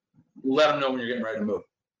 Let them know when you're getting ready to move.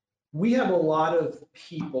 We have a lot of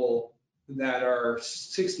people that are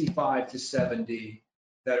 65 to 70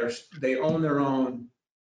 that they own their own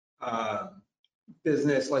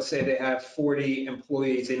business. Let's say they have 40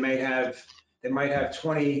 employees. They might have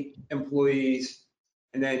 20 employees,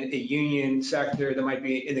 and then a union sector that might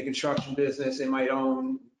be in the construction business. They might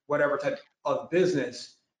own whatever type of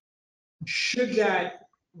business. Should that,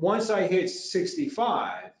 once I hit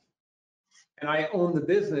 65 and I own the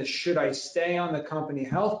business, should I stay on the company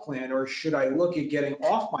health plan, or should I look at getting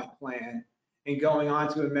off my plan and going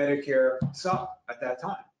on to a Medicare sub at that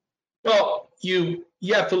time? Well, you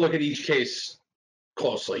have to look at each case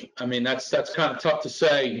closely. I mean, that's kind of tough to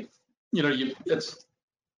say. You know,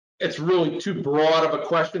 it's really too broad of a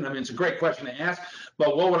question. I mean, it's a great question to ask,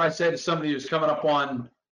 but what would I say to somebody who's coming up on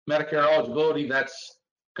Medicare eligibility that's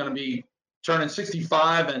going to be turning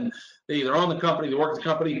 65 and they either own the company, they work at the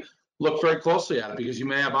company? Look very closely at it, because you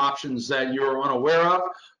may have options that you're unaware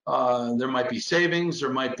of. There might be savings, there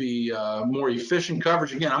might be more efficient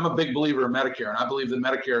coverage. Again, I'm a big believer in Medicare, and I believe that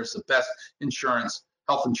Medicare is the best insurance,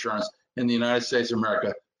 health insurance in the United States of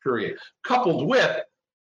America, period. Coupled with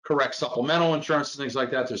correct supplemental insurance and things like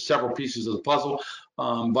that. There's several pieces of the puzzle.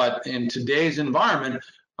 But in today's environment,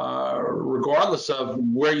 regardless of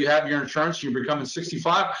where you have your insurance, you're becoming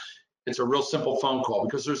 65, it's a real simple phone call,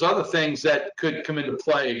 because there's other things that could come into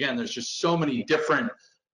play. Again, there's just so many different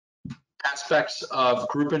aspects of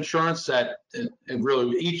group insurance that it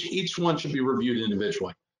really, each one should be reviewed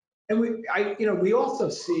individually. And we also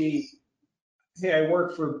see, hey, I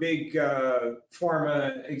work for a big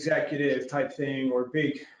pharma executive type thing or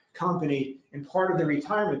big company, and part of the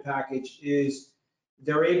retirement package is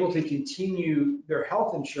they're able to continue their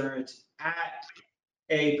health insurance at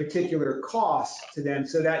a particular cost to them.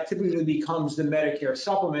 So that typically becomes the Medicare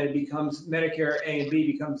supplement, it becomes Medicare A and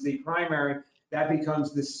B becomes the primary, that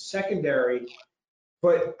becomes the secondary.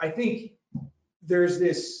 But I think there's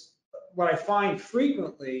this, what I find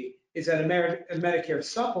frequently is that a Medicare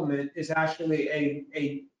supplement is actually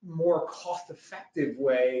a more cost-effective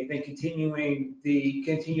way than continuing the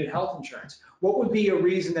continued health insurance. What would be a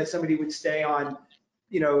reason that somebody would stay on,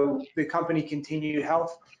 the company continued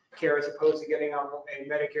health care as opposed to getting on a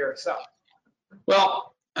Medicare supplement?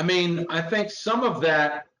 Well, I mean, I think some of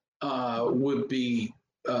that would be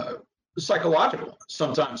psychological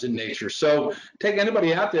sometimes in nature. So take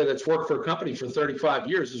anybody out there that's worked for a company for 35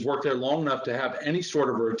 years, has worked there long enough to have any sort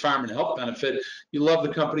of a retirement health benefit. You love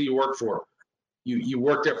the company you work for. You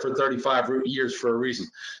worked there for 35 years for a reason.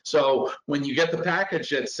 So when you get the package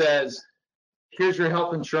that says, here's your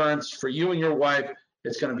health insurance for you and your wife,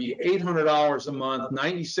 it's going to be $800 a month,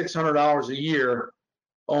 $9,600 a year.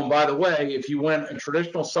 Oh, and by the way, if you went a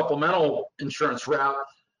traditional supplemental insurance route,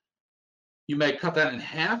 you may cut that in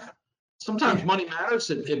half. Sometimes money matters.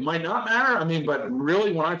 It might not matter. I mean, but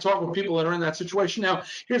really, when I talk with people that are in that situation now,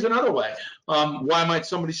 here's another way. Why might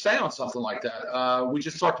somebody stay on something like that? We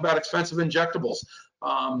just talked about expensive injectables,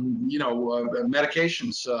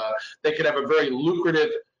 medications. They could have a very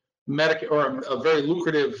lucrative a very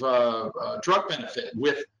lucrative drug benefit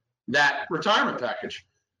with that retirement package.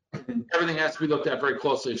 Everything has to be looked at very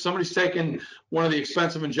closely. If somebody's taking one of the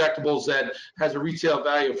expensive injectables that has a retail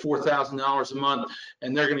value of $4,000 a month,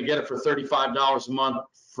 and they're going to get it for $35 a month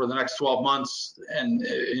for the next 12 months and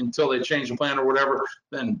until they change the plan or whatever,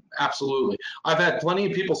 then absolutely. I've had plenty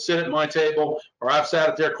of people sit at my table, or I've sat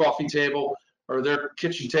at their coffee table or their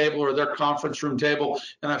kitchen table or their conference room table,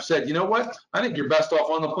 and I've said, you know what, I think you're best off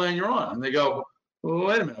on the plan you're on. And they go, well,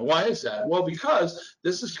 wait a minute, why is that? Well, because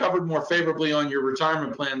this is covered more favorably on your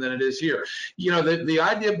retirement plan than it is here. The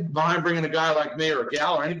idea behind bringing a guy like me or a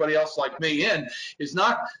gal or anybody else like me in is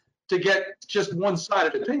not to get just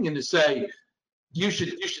one-sided opinion to say, you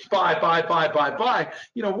should buy.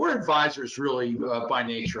 We're advisors really by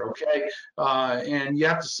nature, okay? And you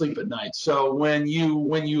have to sleep at night. So when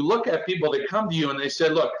you look at people that come to you and they say,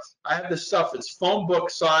 look, I have this stuff, it's phone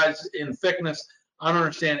book size in thickness, I don't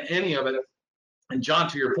understand any of it. And John,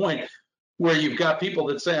 to your point, where you've got people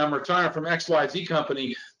that say, I'm retiring from XYZ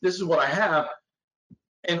company, this is what I have.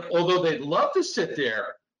 And although they'd love to sit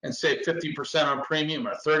there and save 50% on premium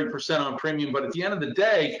or 30% on premium, but at the end of the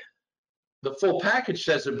day, the full package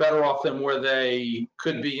says they're better off than where they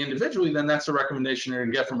could be individually, then that's a recommendation you're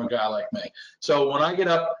gonna get from a guy like me. So when I get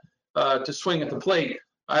up to swing at the plate,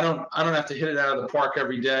 I don't have to hit it out of the park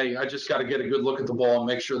every day. I just got to get a good look at the ball and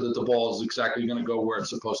make sure that the ball is exactly going to go where it's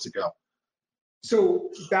supposed to go. So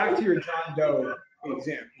back to your John Doe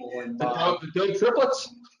example. And the Doe triplets?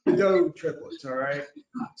 The Doe triplets, all right?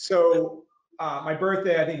 So my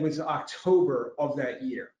birthday, I think, was October of that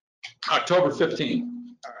year. October 15th.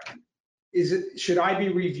 All right. Should I be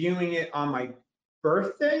reviewing it on my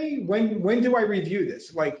birthday? When do I review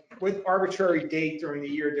this? Like, what arbitrary date during the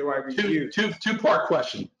year do I review? Two-part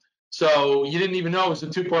question. So you didn't even know it was a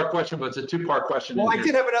two-part question, but it's a two-part question. Well, I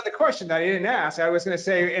did have another question that I didn't ask. I was going to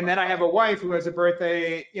say, and then I have a wife who has a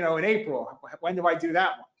birthday, in April. When do I do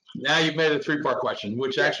that one? Now you've made it a three-part question,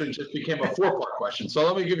 which actually just became a four-part question. So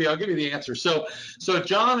I'll give you the answer. So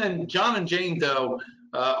John and Jane Doe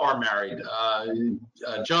are married.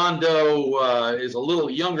 John Doe is a little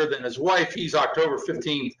younger than his wife. He's October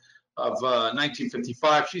 15th of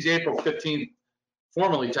 1955. She's April 15th.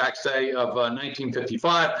 Formerly tax day of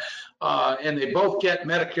 1955, and they both get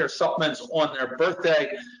Medicare supplements on their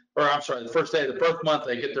birthday, or I'm sorry, the first day of the birth month.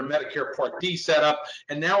 They get their Medicare Part D set up,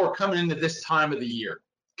 and now we're coming into this time of the year.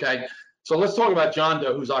 Okay, so let's talk about John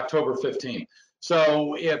Doe, who's October 15th.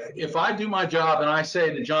 So if I do my job and I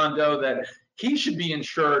say to John Doe that he should be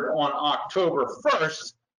insured on October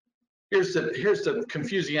 1st, here's the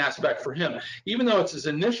confusing aspect for him. Even though it's his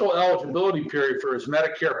initial eligibility period for his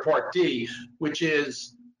Medicare Part D, which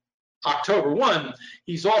is October 1,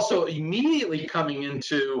 he's also immediately coming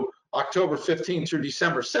into October 15th through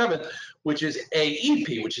December 7th, which is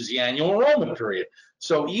AEP, which is the annual enrollment period.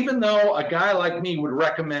 So even though a guy like me would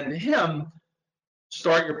recommend him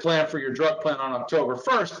start your plan for your drug plan on October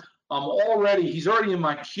 1st, he's already in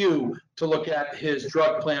my queue to look at his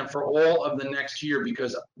drug plan for all of the next year,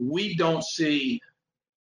 because we don't see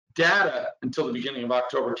data until the beginning of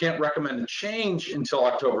October, can't recommend a change until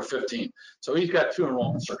October 15th. So he's got two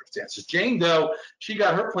enrollment circumstances. Jane Doe, she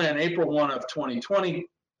got her plan April 1 of 2020.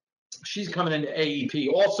 She's coming into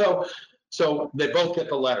AEP also. So they both get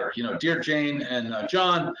the letter, you know, dear Jane and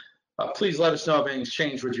John, please let us know if anything's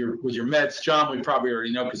changed with your meds. John, we probably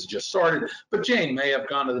already know because it just started, but Jane may have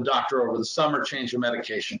gone to the doctor over the summer, changed her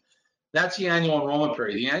medication. That's the annual enrollment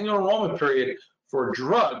period. The annual enrollment period for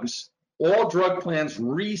drugs, all drug plans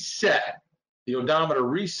reset. The odometer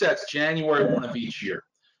resets January 1 of each year.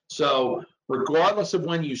 So regardless of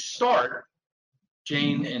when you start,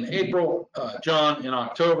 Jane in April, John in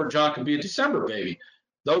October, John could be a December baby.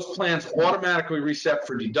 Those plans automatically reset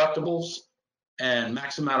for deductibles and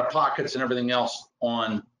maximum out of pockets and everything else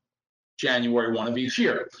on January 1 of each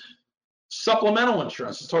year. Supplemental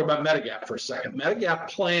insurance, let's talk about Medigap for a second. Medigap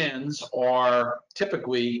plans are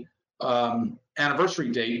typically anniversary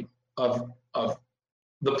date of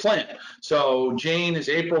the plan. So Jane is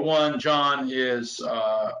April 1, John is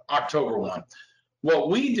October 1.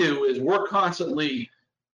 What we do is we're constantly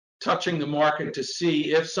touching the market to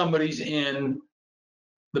see if somebody's in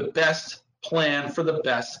the best plan for the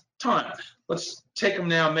best time. Let's take them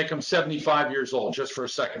now and make them 75 years old just for a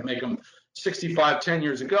second. Make them 65 10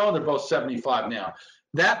 years ago, and they're both 75 now.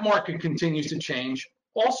 That market continues to change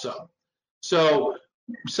also. So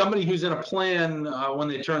somebody who's in a plan when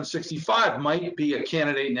they turn 65 might be a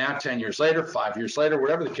candidate now 10 years later, 5 years later,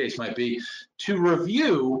 whatever the case might be, to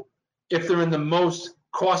review if they're in the most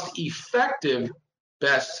cost-effective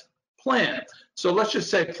best plan. So let's just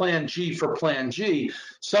say Plan G for Plan G.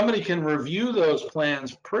 Somebody can review those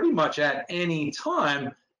plans pretty much at any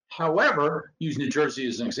time. However, use New Jersey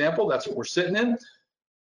as an example, that's what we're sitting in,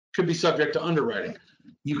 could be subject to underwriting.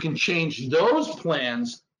 You can change those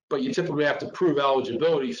plans, but you typically have to prove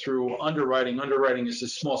eligibility through underwriting. Underwriting is a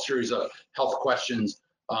small series of health questions.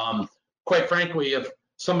 Quite frankly, if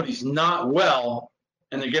somebody's not well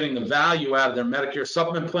and they're getting the value out of their Medicare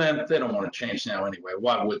supplement plan, they don't want to change now anyway.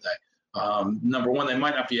 Why would they? Number one, they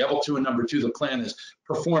might not be able to, and number two, the plan is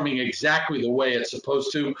performing exactly the way it's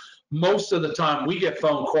supposed to. Most of the time, we get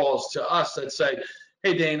phone calls to us that say,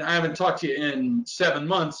 hey, Dane, I haven't talked to you in 7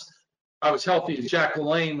 months. I was healthy as Jack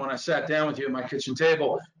LaLanne when I sat down with you at my kitchen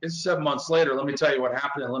table. It's 7 months later. Let me tell you what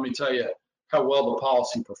happened, and let me tell you how well the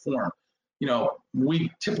policy performed. You know,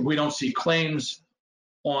 we typically don't see claims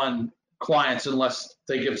on clients unless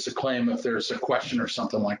they give us a claim if there's a question or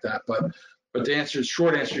something like that. But the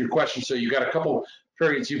short answer to your question, so you got a couple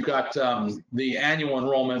periods. You've got the annual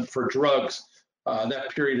enrollment for drugs. That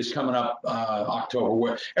period is coming up October,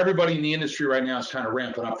 where everybody in the industry right now is kind of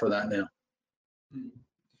ramping up for that now.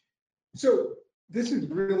 So this is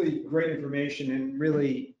really great information and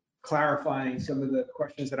really clarifying some of the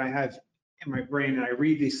questions that I have in my brain. And I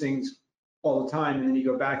read these things all the time, and then you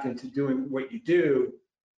go back into doing what you do.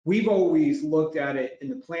 We've always looked at it in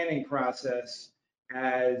the planning process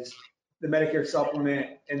as the Medicare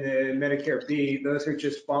supplement and the Medicare B. Those are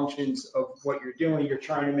just functions of what you're doing. You're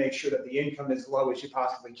trying to make sure that the income is as low as you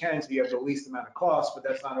possibly can, so you have the least amount of cost, but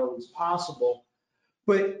that's not always possible.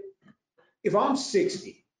 But if I'm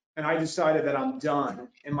 60 and I decided that I'm done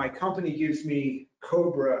and my company gives me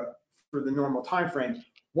COBRA for the normal time frame,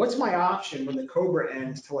 what's my option when the COBRA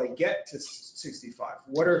ends till I get to 65?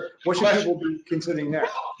 What should people be considering there?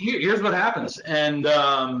 Well, here's what happens, and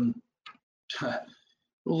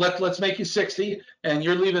let's make you 60, and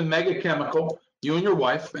you're leaving Mega Chemical, you and your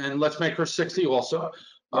wife, and let's make her 60 also.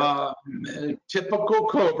 Typical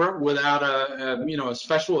COBRA without a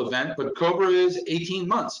special event, but COBRA is 18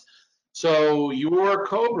 months. So your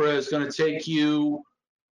COBRA is going to take you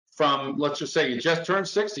from, let's just say you just turned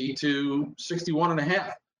 60 to 61 and a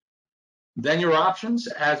half. Then your options,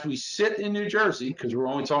 as we sit in New Jersey, because we're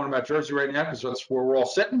only talking about Jersey right now, because that's where we're all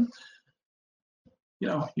sitting. You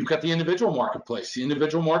know, you've got the individual marketplace. The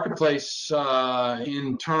individual marketplace,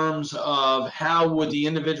 in terms of how would the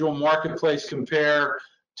individual marketplace compare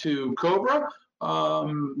to COBRA,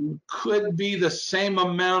 could be the same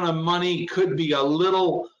amount of money, could be a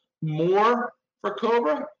little more for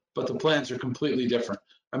COBRA, but the plans are completely different.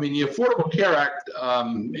 I mean, the Affordable Care Act,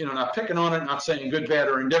 not picking on it, not saying good, bad,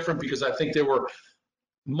 or indifferent, because I think there were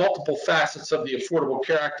multiple facets of the Affordable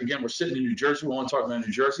Care Act. Again, we're sitting in New Jersey. We want to talk about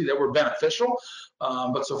New Jersey that were beneficial.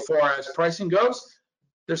 But so far as pricing goes,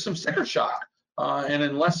 there's some sticker shock. And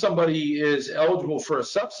unless somebody is eligible for a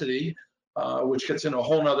subsidy, which gets into a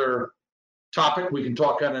whole nother topic, we can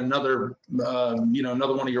talk on another one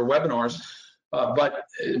of your webinars. But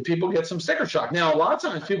people get some sticker shock. Now, a lot of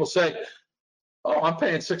times people say, oh, I'm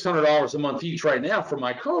paying $600 a month each right now for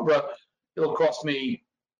my COBRA. It'll cost me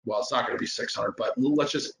well, it's not going to be 600, but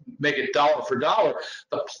let's just make it dollar for dollar.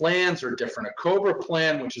 The plans are different. A COBRA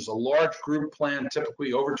plan, which is a large group plan,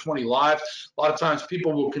 typically over 20 lives. A lot of times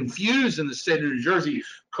people will confuse in the state of New Jersey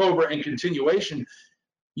COBRA and continuation.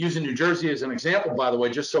 Using New Jersey as an example, by the way,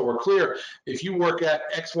 just so we're clear, if you work at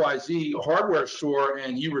XYZ hardware store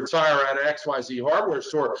and you retire at an XYZ hardware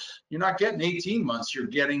store, you're not getting 18 months, you're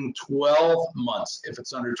getting 12 months if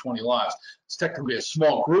it's under 20 lives. It's technically a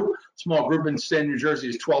small group. Small group in the state of New Jersey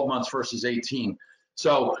is 12 months versus 18.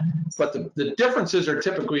 So, but the differences are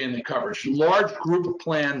typically in the coverage. Large group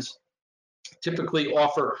plans typically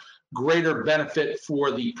offer greater benefit for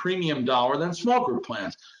the premium dollar than small group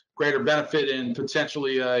plans. Greater benefit in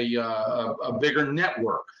potentially a bigger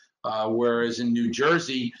network, whereas in New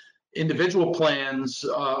Jersey, individual plans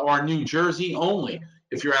are New Jersey only.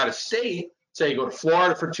 If you're out of state, say you go to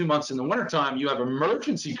Florida for 2 months in the wintertime, you have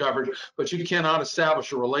emergency coverage, but you cannot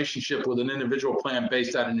establish a relationship with an individual plan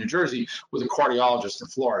based out of New Jersey with a cardiologist in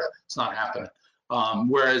Florida. It's not happening.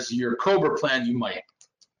 Whereas your COBRA plan, you might.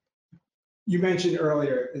 You mentioned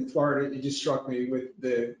earlier in Florida, it just struck me with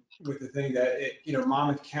the thing that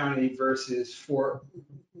Monmouth County versus Fort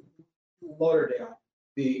Lauderdale.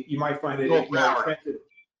 You might find it more expensive.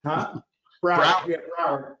 Huh? Broward. Yeah,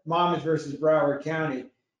 Broward. Monmouth versus Broward County.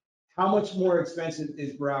 How much more expensive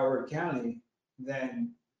is Broward County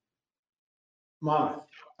than Monmouth?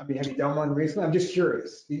 I mean, have you done one recently? I'm just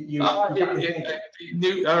curious.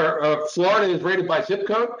 Florida is rated by zip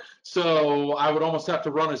code, so I would almost have to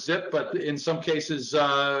run a zip, but in some cases,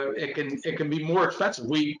 it can be more expensive.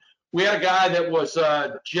 We had a guy that was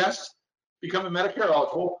just becoming Medicare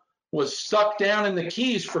eligible, was stuck down in the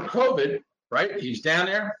Keys for COVID, right? He's down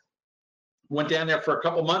there, went down there for a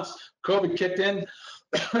couple months. COVID kicked in.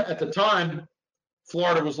 At the time,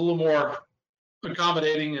 Florida was a little more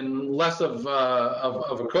accommodating and less of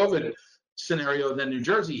a COVID scenario than New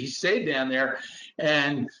Jersey. He stayed down there,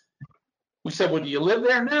 and we said, well, do you live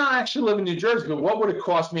there? No, I actually live in New Jersey, but what would it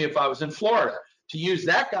cost me if I was in Florida? To use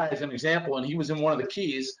that guy as an example, and he was in one of the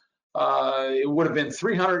Keys, it would have been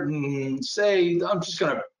 300 and say, I'm just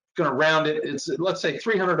gonna round it. It's, let's say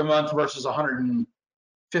 300 a month versus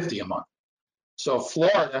 150 a month. So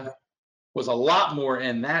Florida was a lot more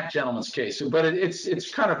in that gentleman's case, but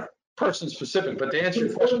it's kind of person specific. But to answer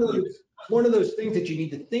your question, one of those things that you need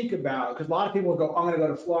to think about, because a lot of people go, I'm going to go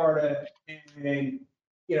to Florida and I'm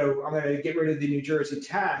going to get rid of the New Jersey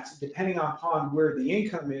tax. Depending upon where the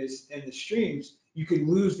income is and the streams, you could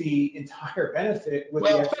lose the entire benefit.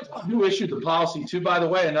 Well, who issued the policy too, by the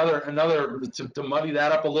way, another to muddy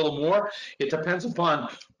that up a little more, it depends upon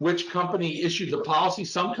which company issued the policy.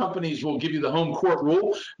 Some companies will give you the home court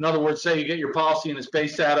rule. In other words, say you get your policy and it's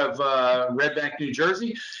based out of Red Bank, New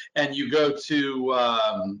Jersey, and you go to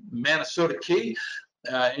Manasota Key.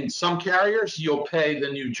 In some carriers, you'll pay the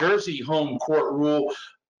New Jersey home court rule,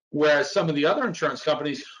 whereas some of the other insurance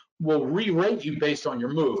companies will re-rate you based on your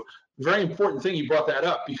move. Very important thing you brought that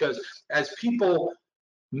up, because as people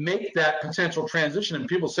make that potential transition, and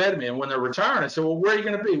people say to me, and when they're retiring, I say, well, where are you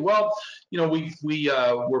going to be? Well,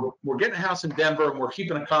 we're getting a house in Denver and we're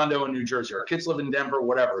keeping a condo in New Jersey. Our kids live in Denver,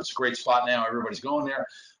 whatever. It's a great spot now. Everybody's going there.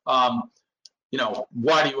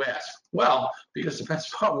 Why do you ask? Well, because it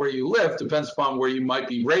depends upon where you live, depends upon where you might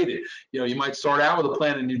be rated. You might start out with a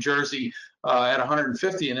plan in New Jersey at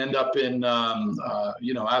 150 and end up in,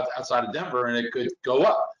 outside of Denver, and it could go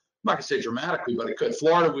up. I'm not going to say dramatically, but it could.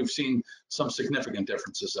 Florida, we've seen some significant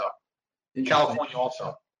differences though. In California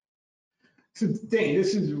also. So Dane,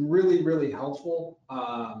 this is really, really helpful.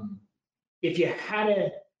 If you had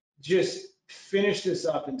to just finish this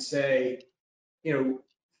up and say,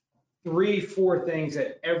 3-4 things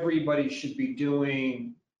that everybody should be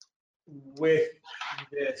doing with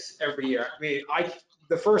this every year. I mean,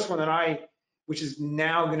 the first one which is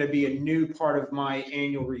now going to be a new part of my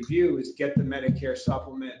annual review, is get the Medicare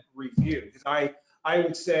supplement review. Because I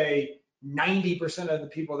would say 90% of the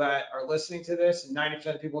people that are listening to this, and 90%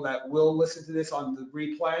 of the people that will listen to this on the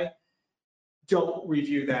replay, don't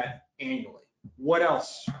review that annually. What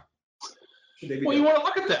else should they be doing? You want to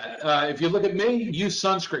look at that. If you look at me, use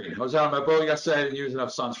sunscreen. I was out on my boat yesterday, I didn't use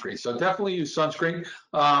enough sunscreen. So definitely use sunscreen.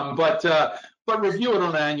 But review it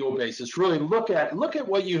on an annual basis. Really look at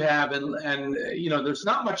what you have, and there's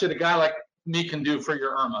not much that a guy like me can do for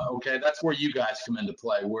your IRMA. Okay, that's where you guys come into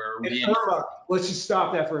play. IRMA, let's just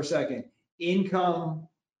stop that for a second. Income,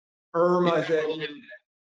 IRMA,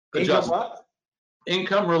 income what?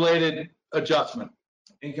 Income related adjustment.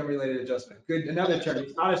 Income related adjustment. Good. Another term.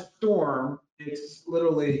 It's not a storm. It's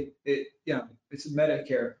literally it's a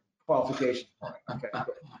Medicare qualification. Okay.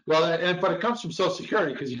 Well, but it comes from Social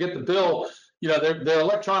Security, because you get the bill they're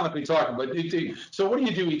electronically talking, but so what do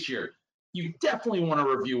you do each year? You definitely want to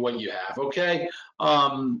review what you have, okay?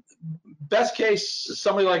 Best case,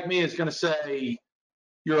 somebody like me is going to say,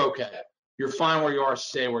 you're okay. You're fine where you are,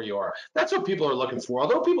 stay where you are. That's what people are looking for.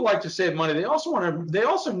 Although people like to save money, they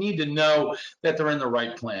also need to know that they're in the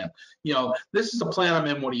right plan. This is the plan I'm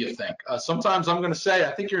in, what do you think? Sometimes I'm going to say,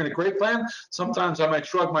 I think you're in a great plan. Sometimes I might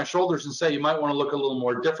shrug my shoulders and say, you might want to look a little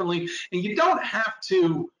more differently. And you don't have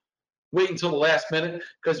to wait until the last minute,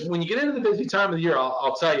 because when you get into the busy time of the year,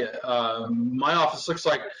 I'll tell you, my office looks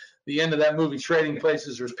like the end of that movie, Trading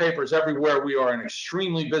Places. There's papers everywhere. We are an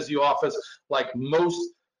extremely busy office, like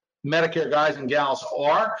most Medicare guys and gals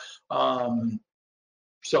are.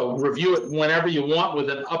 So review it whenever you want with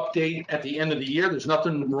an update at the end of the year. There's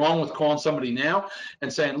nothing wrong with calling somebody now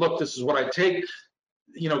and saying, look, this is what I take.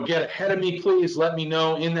 Get ahead of me, please. Let me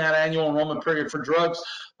know in that annual enrollment period for drugs.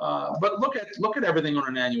 But look at everything on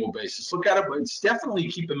an annual basis. Look at it, but it's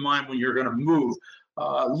definitely keep in mind when you're going to move.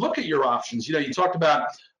 Look at your options. You talked about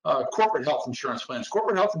corporate health insurance plans.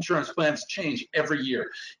 Corporate health insurance plans change every year.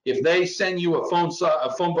 If they send you a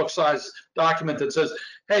phone book size document that says,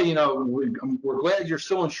 hey, we're glad you're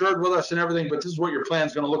still insured with us and everything, but this is what your plan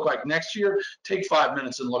is going to look like next year, take 5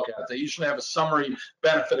 minutes and look at it. They usually have a summary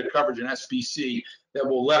benefit of coverage in SBC that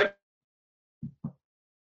will let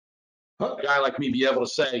a guy like me be able to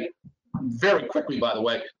say very quickly, by the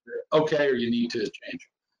way, okay, or you need to change.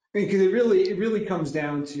 Because it really comes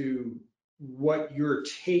down to what you're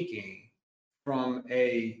taking from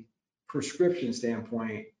a prescription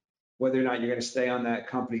standpoint, whether or not you're going to stay on that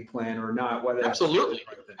company plan or not. Whether absolutely.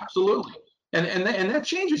 And that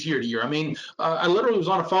changes year to year. I mean, I literally was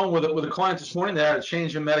on a phone with a client this morning that had a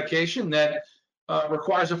change in medication that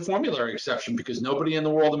requires a formulary exception because nobody in the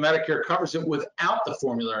world of Medicare covers it without the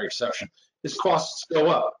formulary exception. His costs go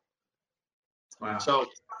up. Wow. So,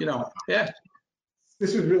 yeah.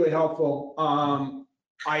 This was really helpful.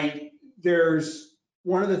 There's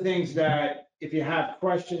one of the things that if you have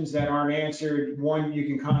questions that aren't answered, one, you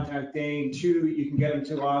can contact Dane. Two, you can get them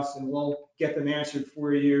to us and we'll get them answered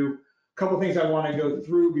for you. A couple of things I want to go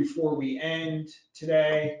through before we end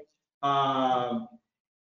today.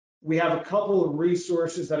 We have a couple of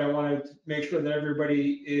resources that I want to make sure that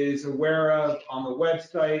everybody is aware of on the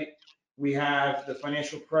website. We have the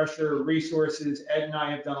financial pressure resources. Ed and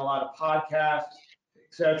I have done a lot of podcasts,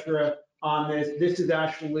 etc. on this. This is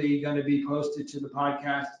actually going to be posted to the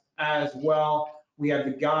podcast as well. We have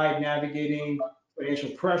the guide Navigating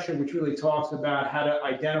Financial Pressure, which really talks about how to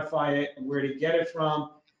identify it and where to get it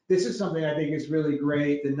from. This is something I think is really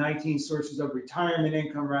great. The 19 sources of retirement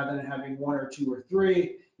income, rather than having 1 or 2 or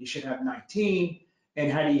 3, you should have 19.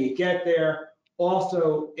 And how do you get there?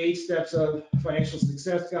 Also, 8 Steps of Financial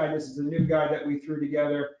Success Guide. This is a new guide that we threw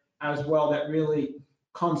together as well that really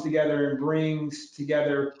comes together and brings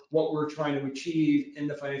together what we're trying to achieve in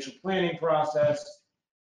the financial planning process.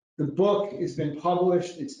 The book has been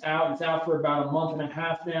published. It's out for about a month and a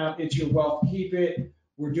half now. It's Your Wealth, Keep It.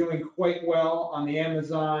 We're doing quite well on the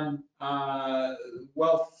Amazon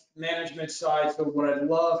wealth management side. So what I'd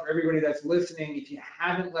love for everybody that's listening, if you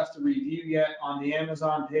haven't left a review yet on the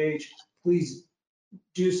Amazon page, please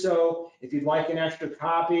do so. If you'd like an extra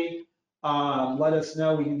copy, let us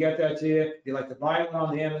know. We can get that to you. If you'd like to buy one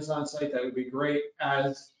on the Amazon site, that would be great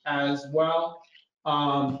as well.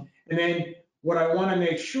 And then what I want to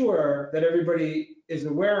make sure that everybody is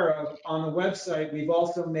aware of on the website, we've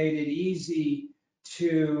also made it easy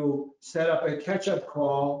to set up a catch-up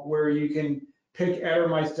call where you can pick Ed or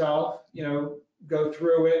myself, go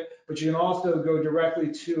through it, but you can also go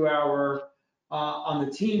directly to our on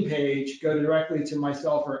the team page, go directly to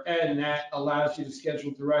myself or Ed, and that allows you to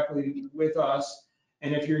schedule directly with us.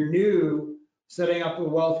 And if you're new, setting up a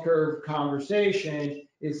wealth curve conversation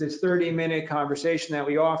is this 30-minute conversation that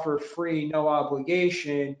we offer free, no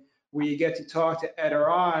obligation, where you get to talk to Ed or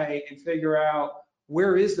I and figure out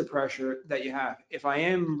where is the pressure that you have. If I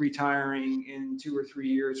am retiring in 2 or 3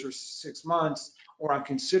 years or 6 months, or I'm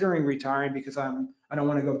considering retiring because I don't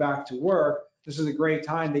want to go back to work, this is a great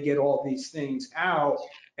time to get all these things out.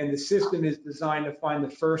 And the system is designed to find the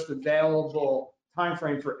first available time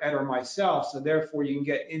frame for Ed or myself. So therefore, you can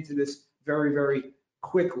get into this very, very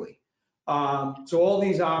quickly. So all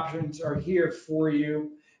these options are here for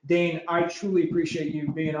you. Dane, I truly appreciate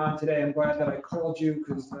you being on today. I'm glad that I called you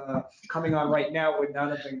because coming on right now would not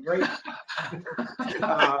have been great.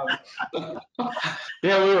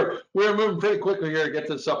 Yeah, we were moving pretty quickly here to get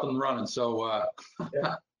this up and running. So,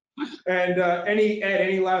 yeah. And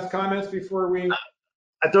any last comments before we?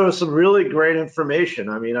 I thought it was some really great information.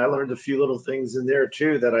 I mean, I learned a few little things in there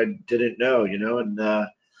too that I didn't know, and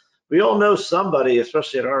we all know somebody,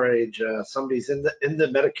 especially at our age, somebody's in the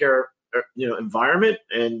Medicare, environment,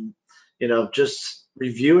 and just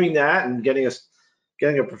reviewing that and getting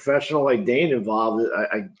a professional like Dane involved.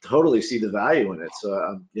 I totally see the value in it.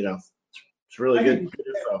 So it's really I good think,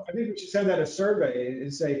 info. I think we should send out a survey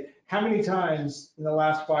and say, how many times in the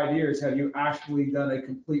last 5 years have you actually done a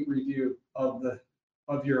complete review of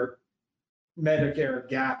your Medicare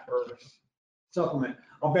gap or supplement?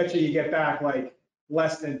 I'll bet you get back like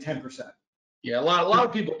less than 10%. Yeah, a lot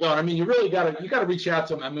of people don't. I mean, you really got to reach out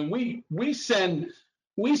to them. I mean, we send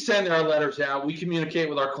our letters out. We communicate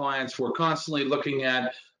with our clients. We're constantly looking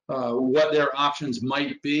at what their options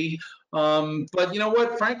might be. But you know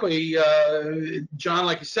what? Frankly, John,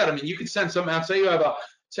 like you said, I mean, you could send something out. Say I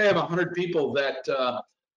have 100 people that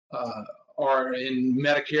are in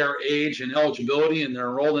Medicare age and eligibility, and they're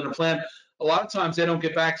enrolled in a plan. A lot of times they don't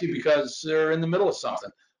get back to you because they're in the middle of something.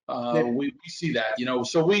 We see that,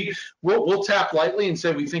 so we'll tap lightly and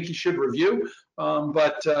say we think you should review.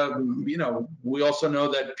 But we also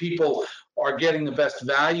know that people are getting the best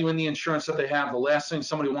value in the insurance that they have. The last thing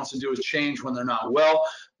somebody wants to do is change when they're not well.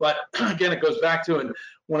 But again, it goes back to, and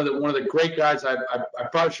one of the great guys, I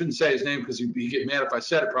probably shouldn't say his name because he'd get mad if I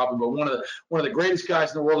said it probably, but one of the greatest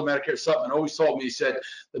guys in the world of Medicare supplement always told me, he said,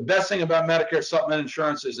 the best thing about Medicare supplement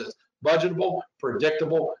insurance is it's budgetable,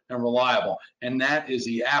 predictable, and reliable. And that is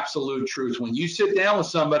the absolute truth. When you sit down with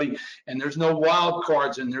somebody and there's no wild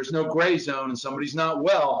cards and there's no gray zone and somebody's not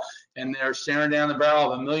well and they're staring down the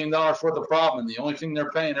barrel of $1 million worth of problem, and the only thing they're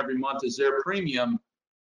paying every month is their premium,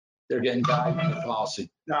 they're getting value in the policy.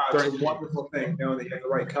 No, it's a wonderful thing knowing that you have the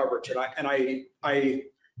right coverage. And I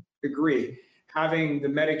agree. Having the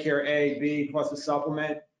Medicare A, B plus a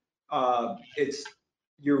supplement,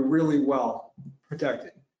 you're really well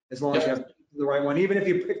protected. As long as you have the right one. Even if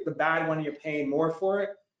you pick the bad one, you're paying more for it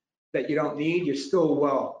that you don't need, you're still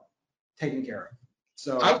well taken care of.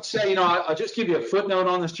 So I would say, I'll just give you a footnote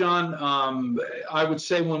on this, John. I would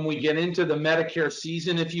say when we get into the Medicare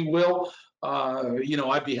season, if you will,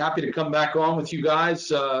 I'd be happy to come back on with you guys,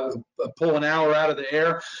 pull an hour out of the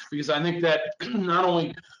air, because I think that not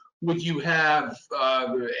only would you have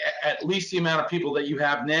at least the amount of people that you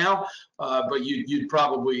have now, but you'd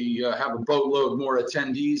probably have a boatload more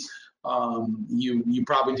attendees. You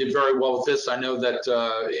probably did very well with this. I know that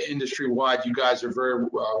industry-wide, you guys are very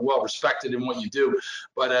well respected in what you do,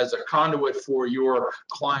 but as a conduit for your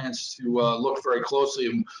clients to look very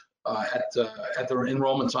closely at the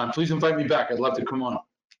enrollment time, please invite me back. I'd love to come on.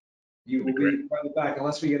 You will be invited back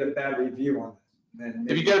unless we get a bad review on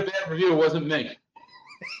it. If you get a bad review, it wasn't me.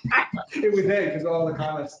 It was Ed, because all the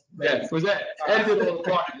comments. Yeah, it was Ed. Ed did all the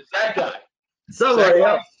talking. It's that guy. Somebody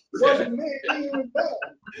else. It wasn't me. It was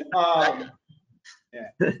Ed. Yeah.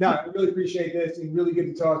 No, I really appreciate this, and really good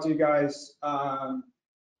to talk to you guys.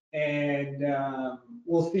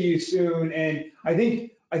 We'll see you soon. And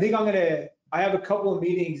I have a couple of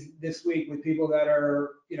meetings this week with people that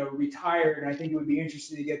are, retired, and I think it would be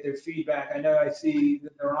interesting to get their feedback. I know I see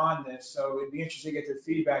that they're on this, so it'd be interesting to get their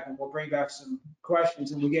feedback, and we'll bring back some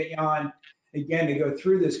questions, and we'll get you on again to go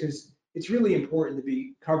through this, because it's really important to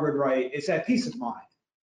be covered right. It's that peace of mind.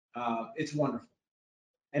 It's wonderful.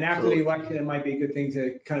 And after the election, it might be a good thing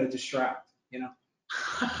to kind of distract,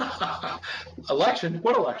 Election?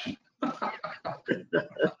 What election?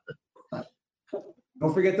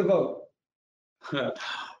 Don't forget to vote. All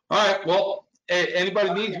right. Well,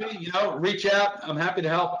 anybody needs me, reach out. I'm happy to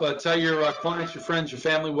help. Tell your clients, your friends, your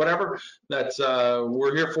family, whatever, that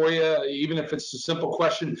we're here for you. Even if it's a simple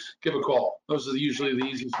question, give a call. Those are usually the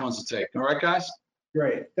easiest ones to take. All right, guys?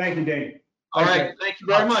 Great. Thank you, Dane. All right. Thank you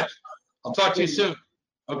very much. I'll talk to you soon.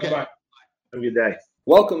 Okay. Bye. Have a good day.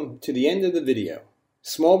 Welcome to the end of the video.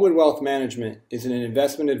 Smallwood Wealth Management is an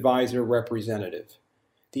investment advisor representative.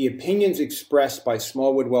 The opinions expressed by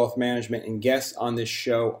Smallwood Wealth Management and guests on this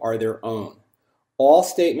show are their own. All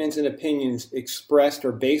statements and opinions expressed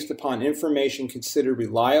are based upon information considered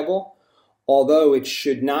reliable, although it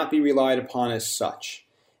should not be relied upon as such.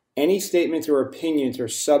 Any statements or opinions are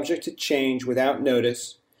subject to change without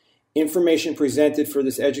notice. Information presented for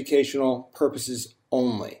this educational purposes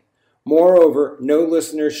only. Moreover, no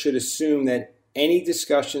listener should assume that any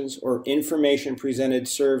discussions or information presented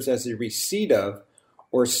serves as a receipt of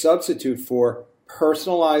or substitute for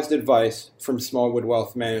personalized advice from Smallwood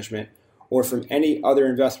Wealth Management or from any other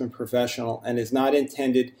investment professional, and is not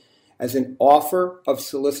intended as an offer of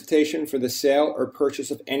solicitation for the sale or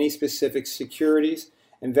purchase of any specific securities,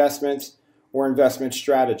 investments, or investment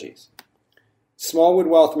strategies. Smallwood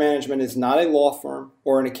Wealth Management is not a law firm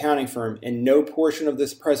or an accounting firm, and no portion of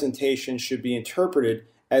this presentation should be interpreted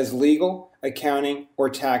as legal, accounting, or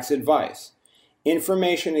tax advice.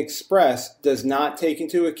 Information expressed does not take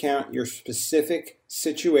into account your specific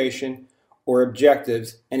situation or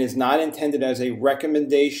objectives and is not intended as a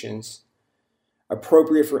recommendations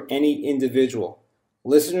appropriate for any individual.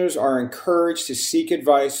 Listeners are encouraged to seek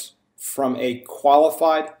advice from a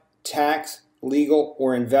qualified tax, legal,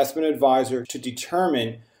 or investment advisor to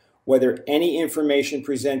determine whether any information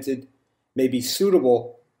presented may be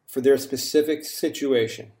suitable for their specific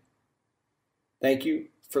situation. Thank you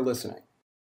for listening.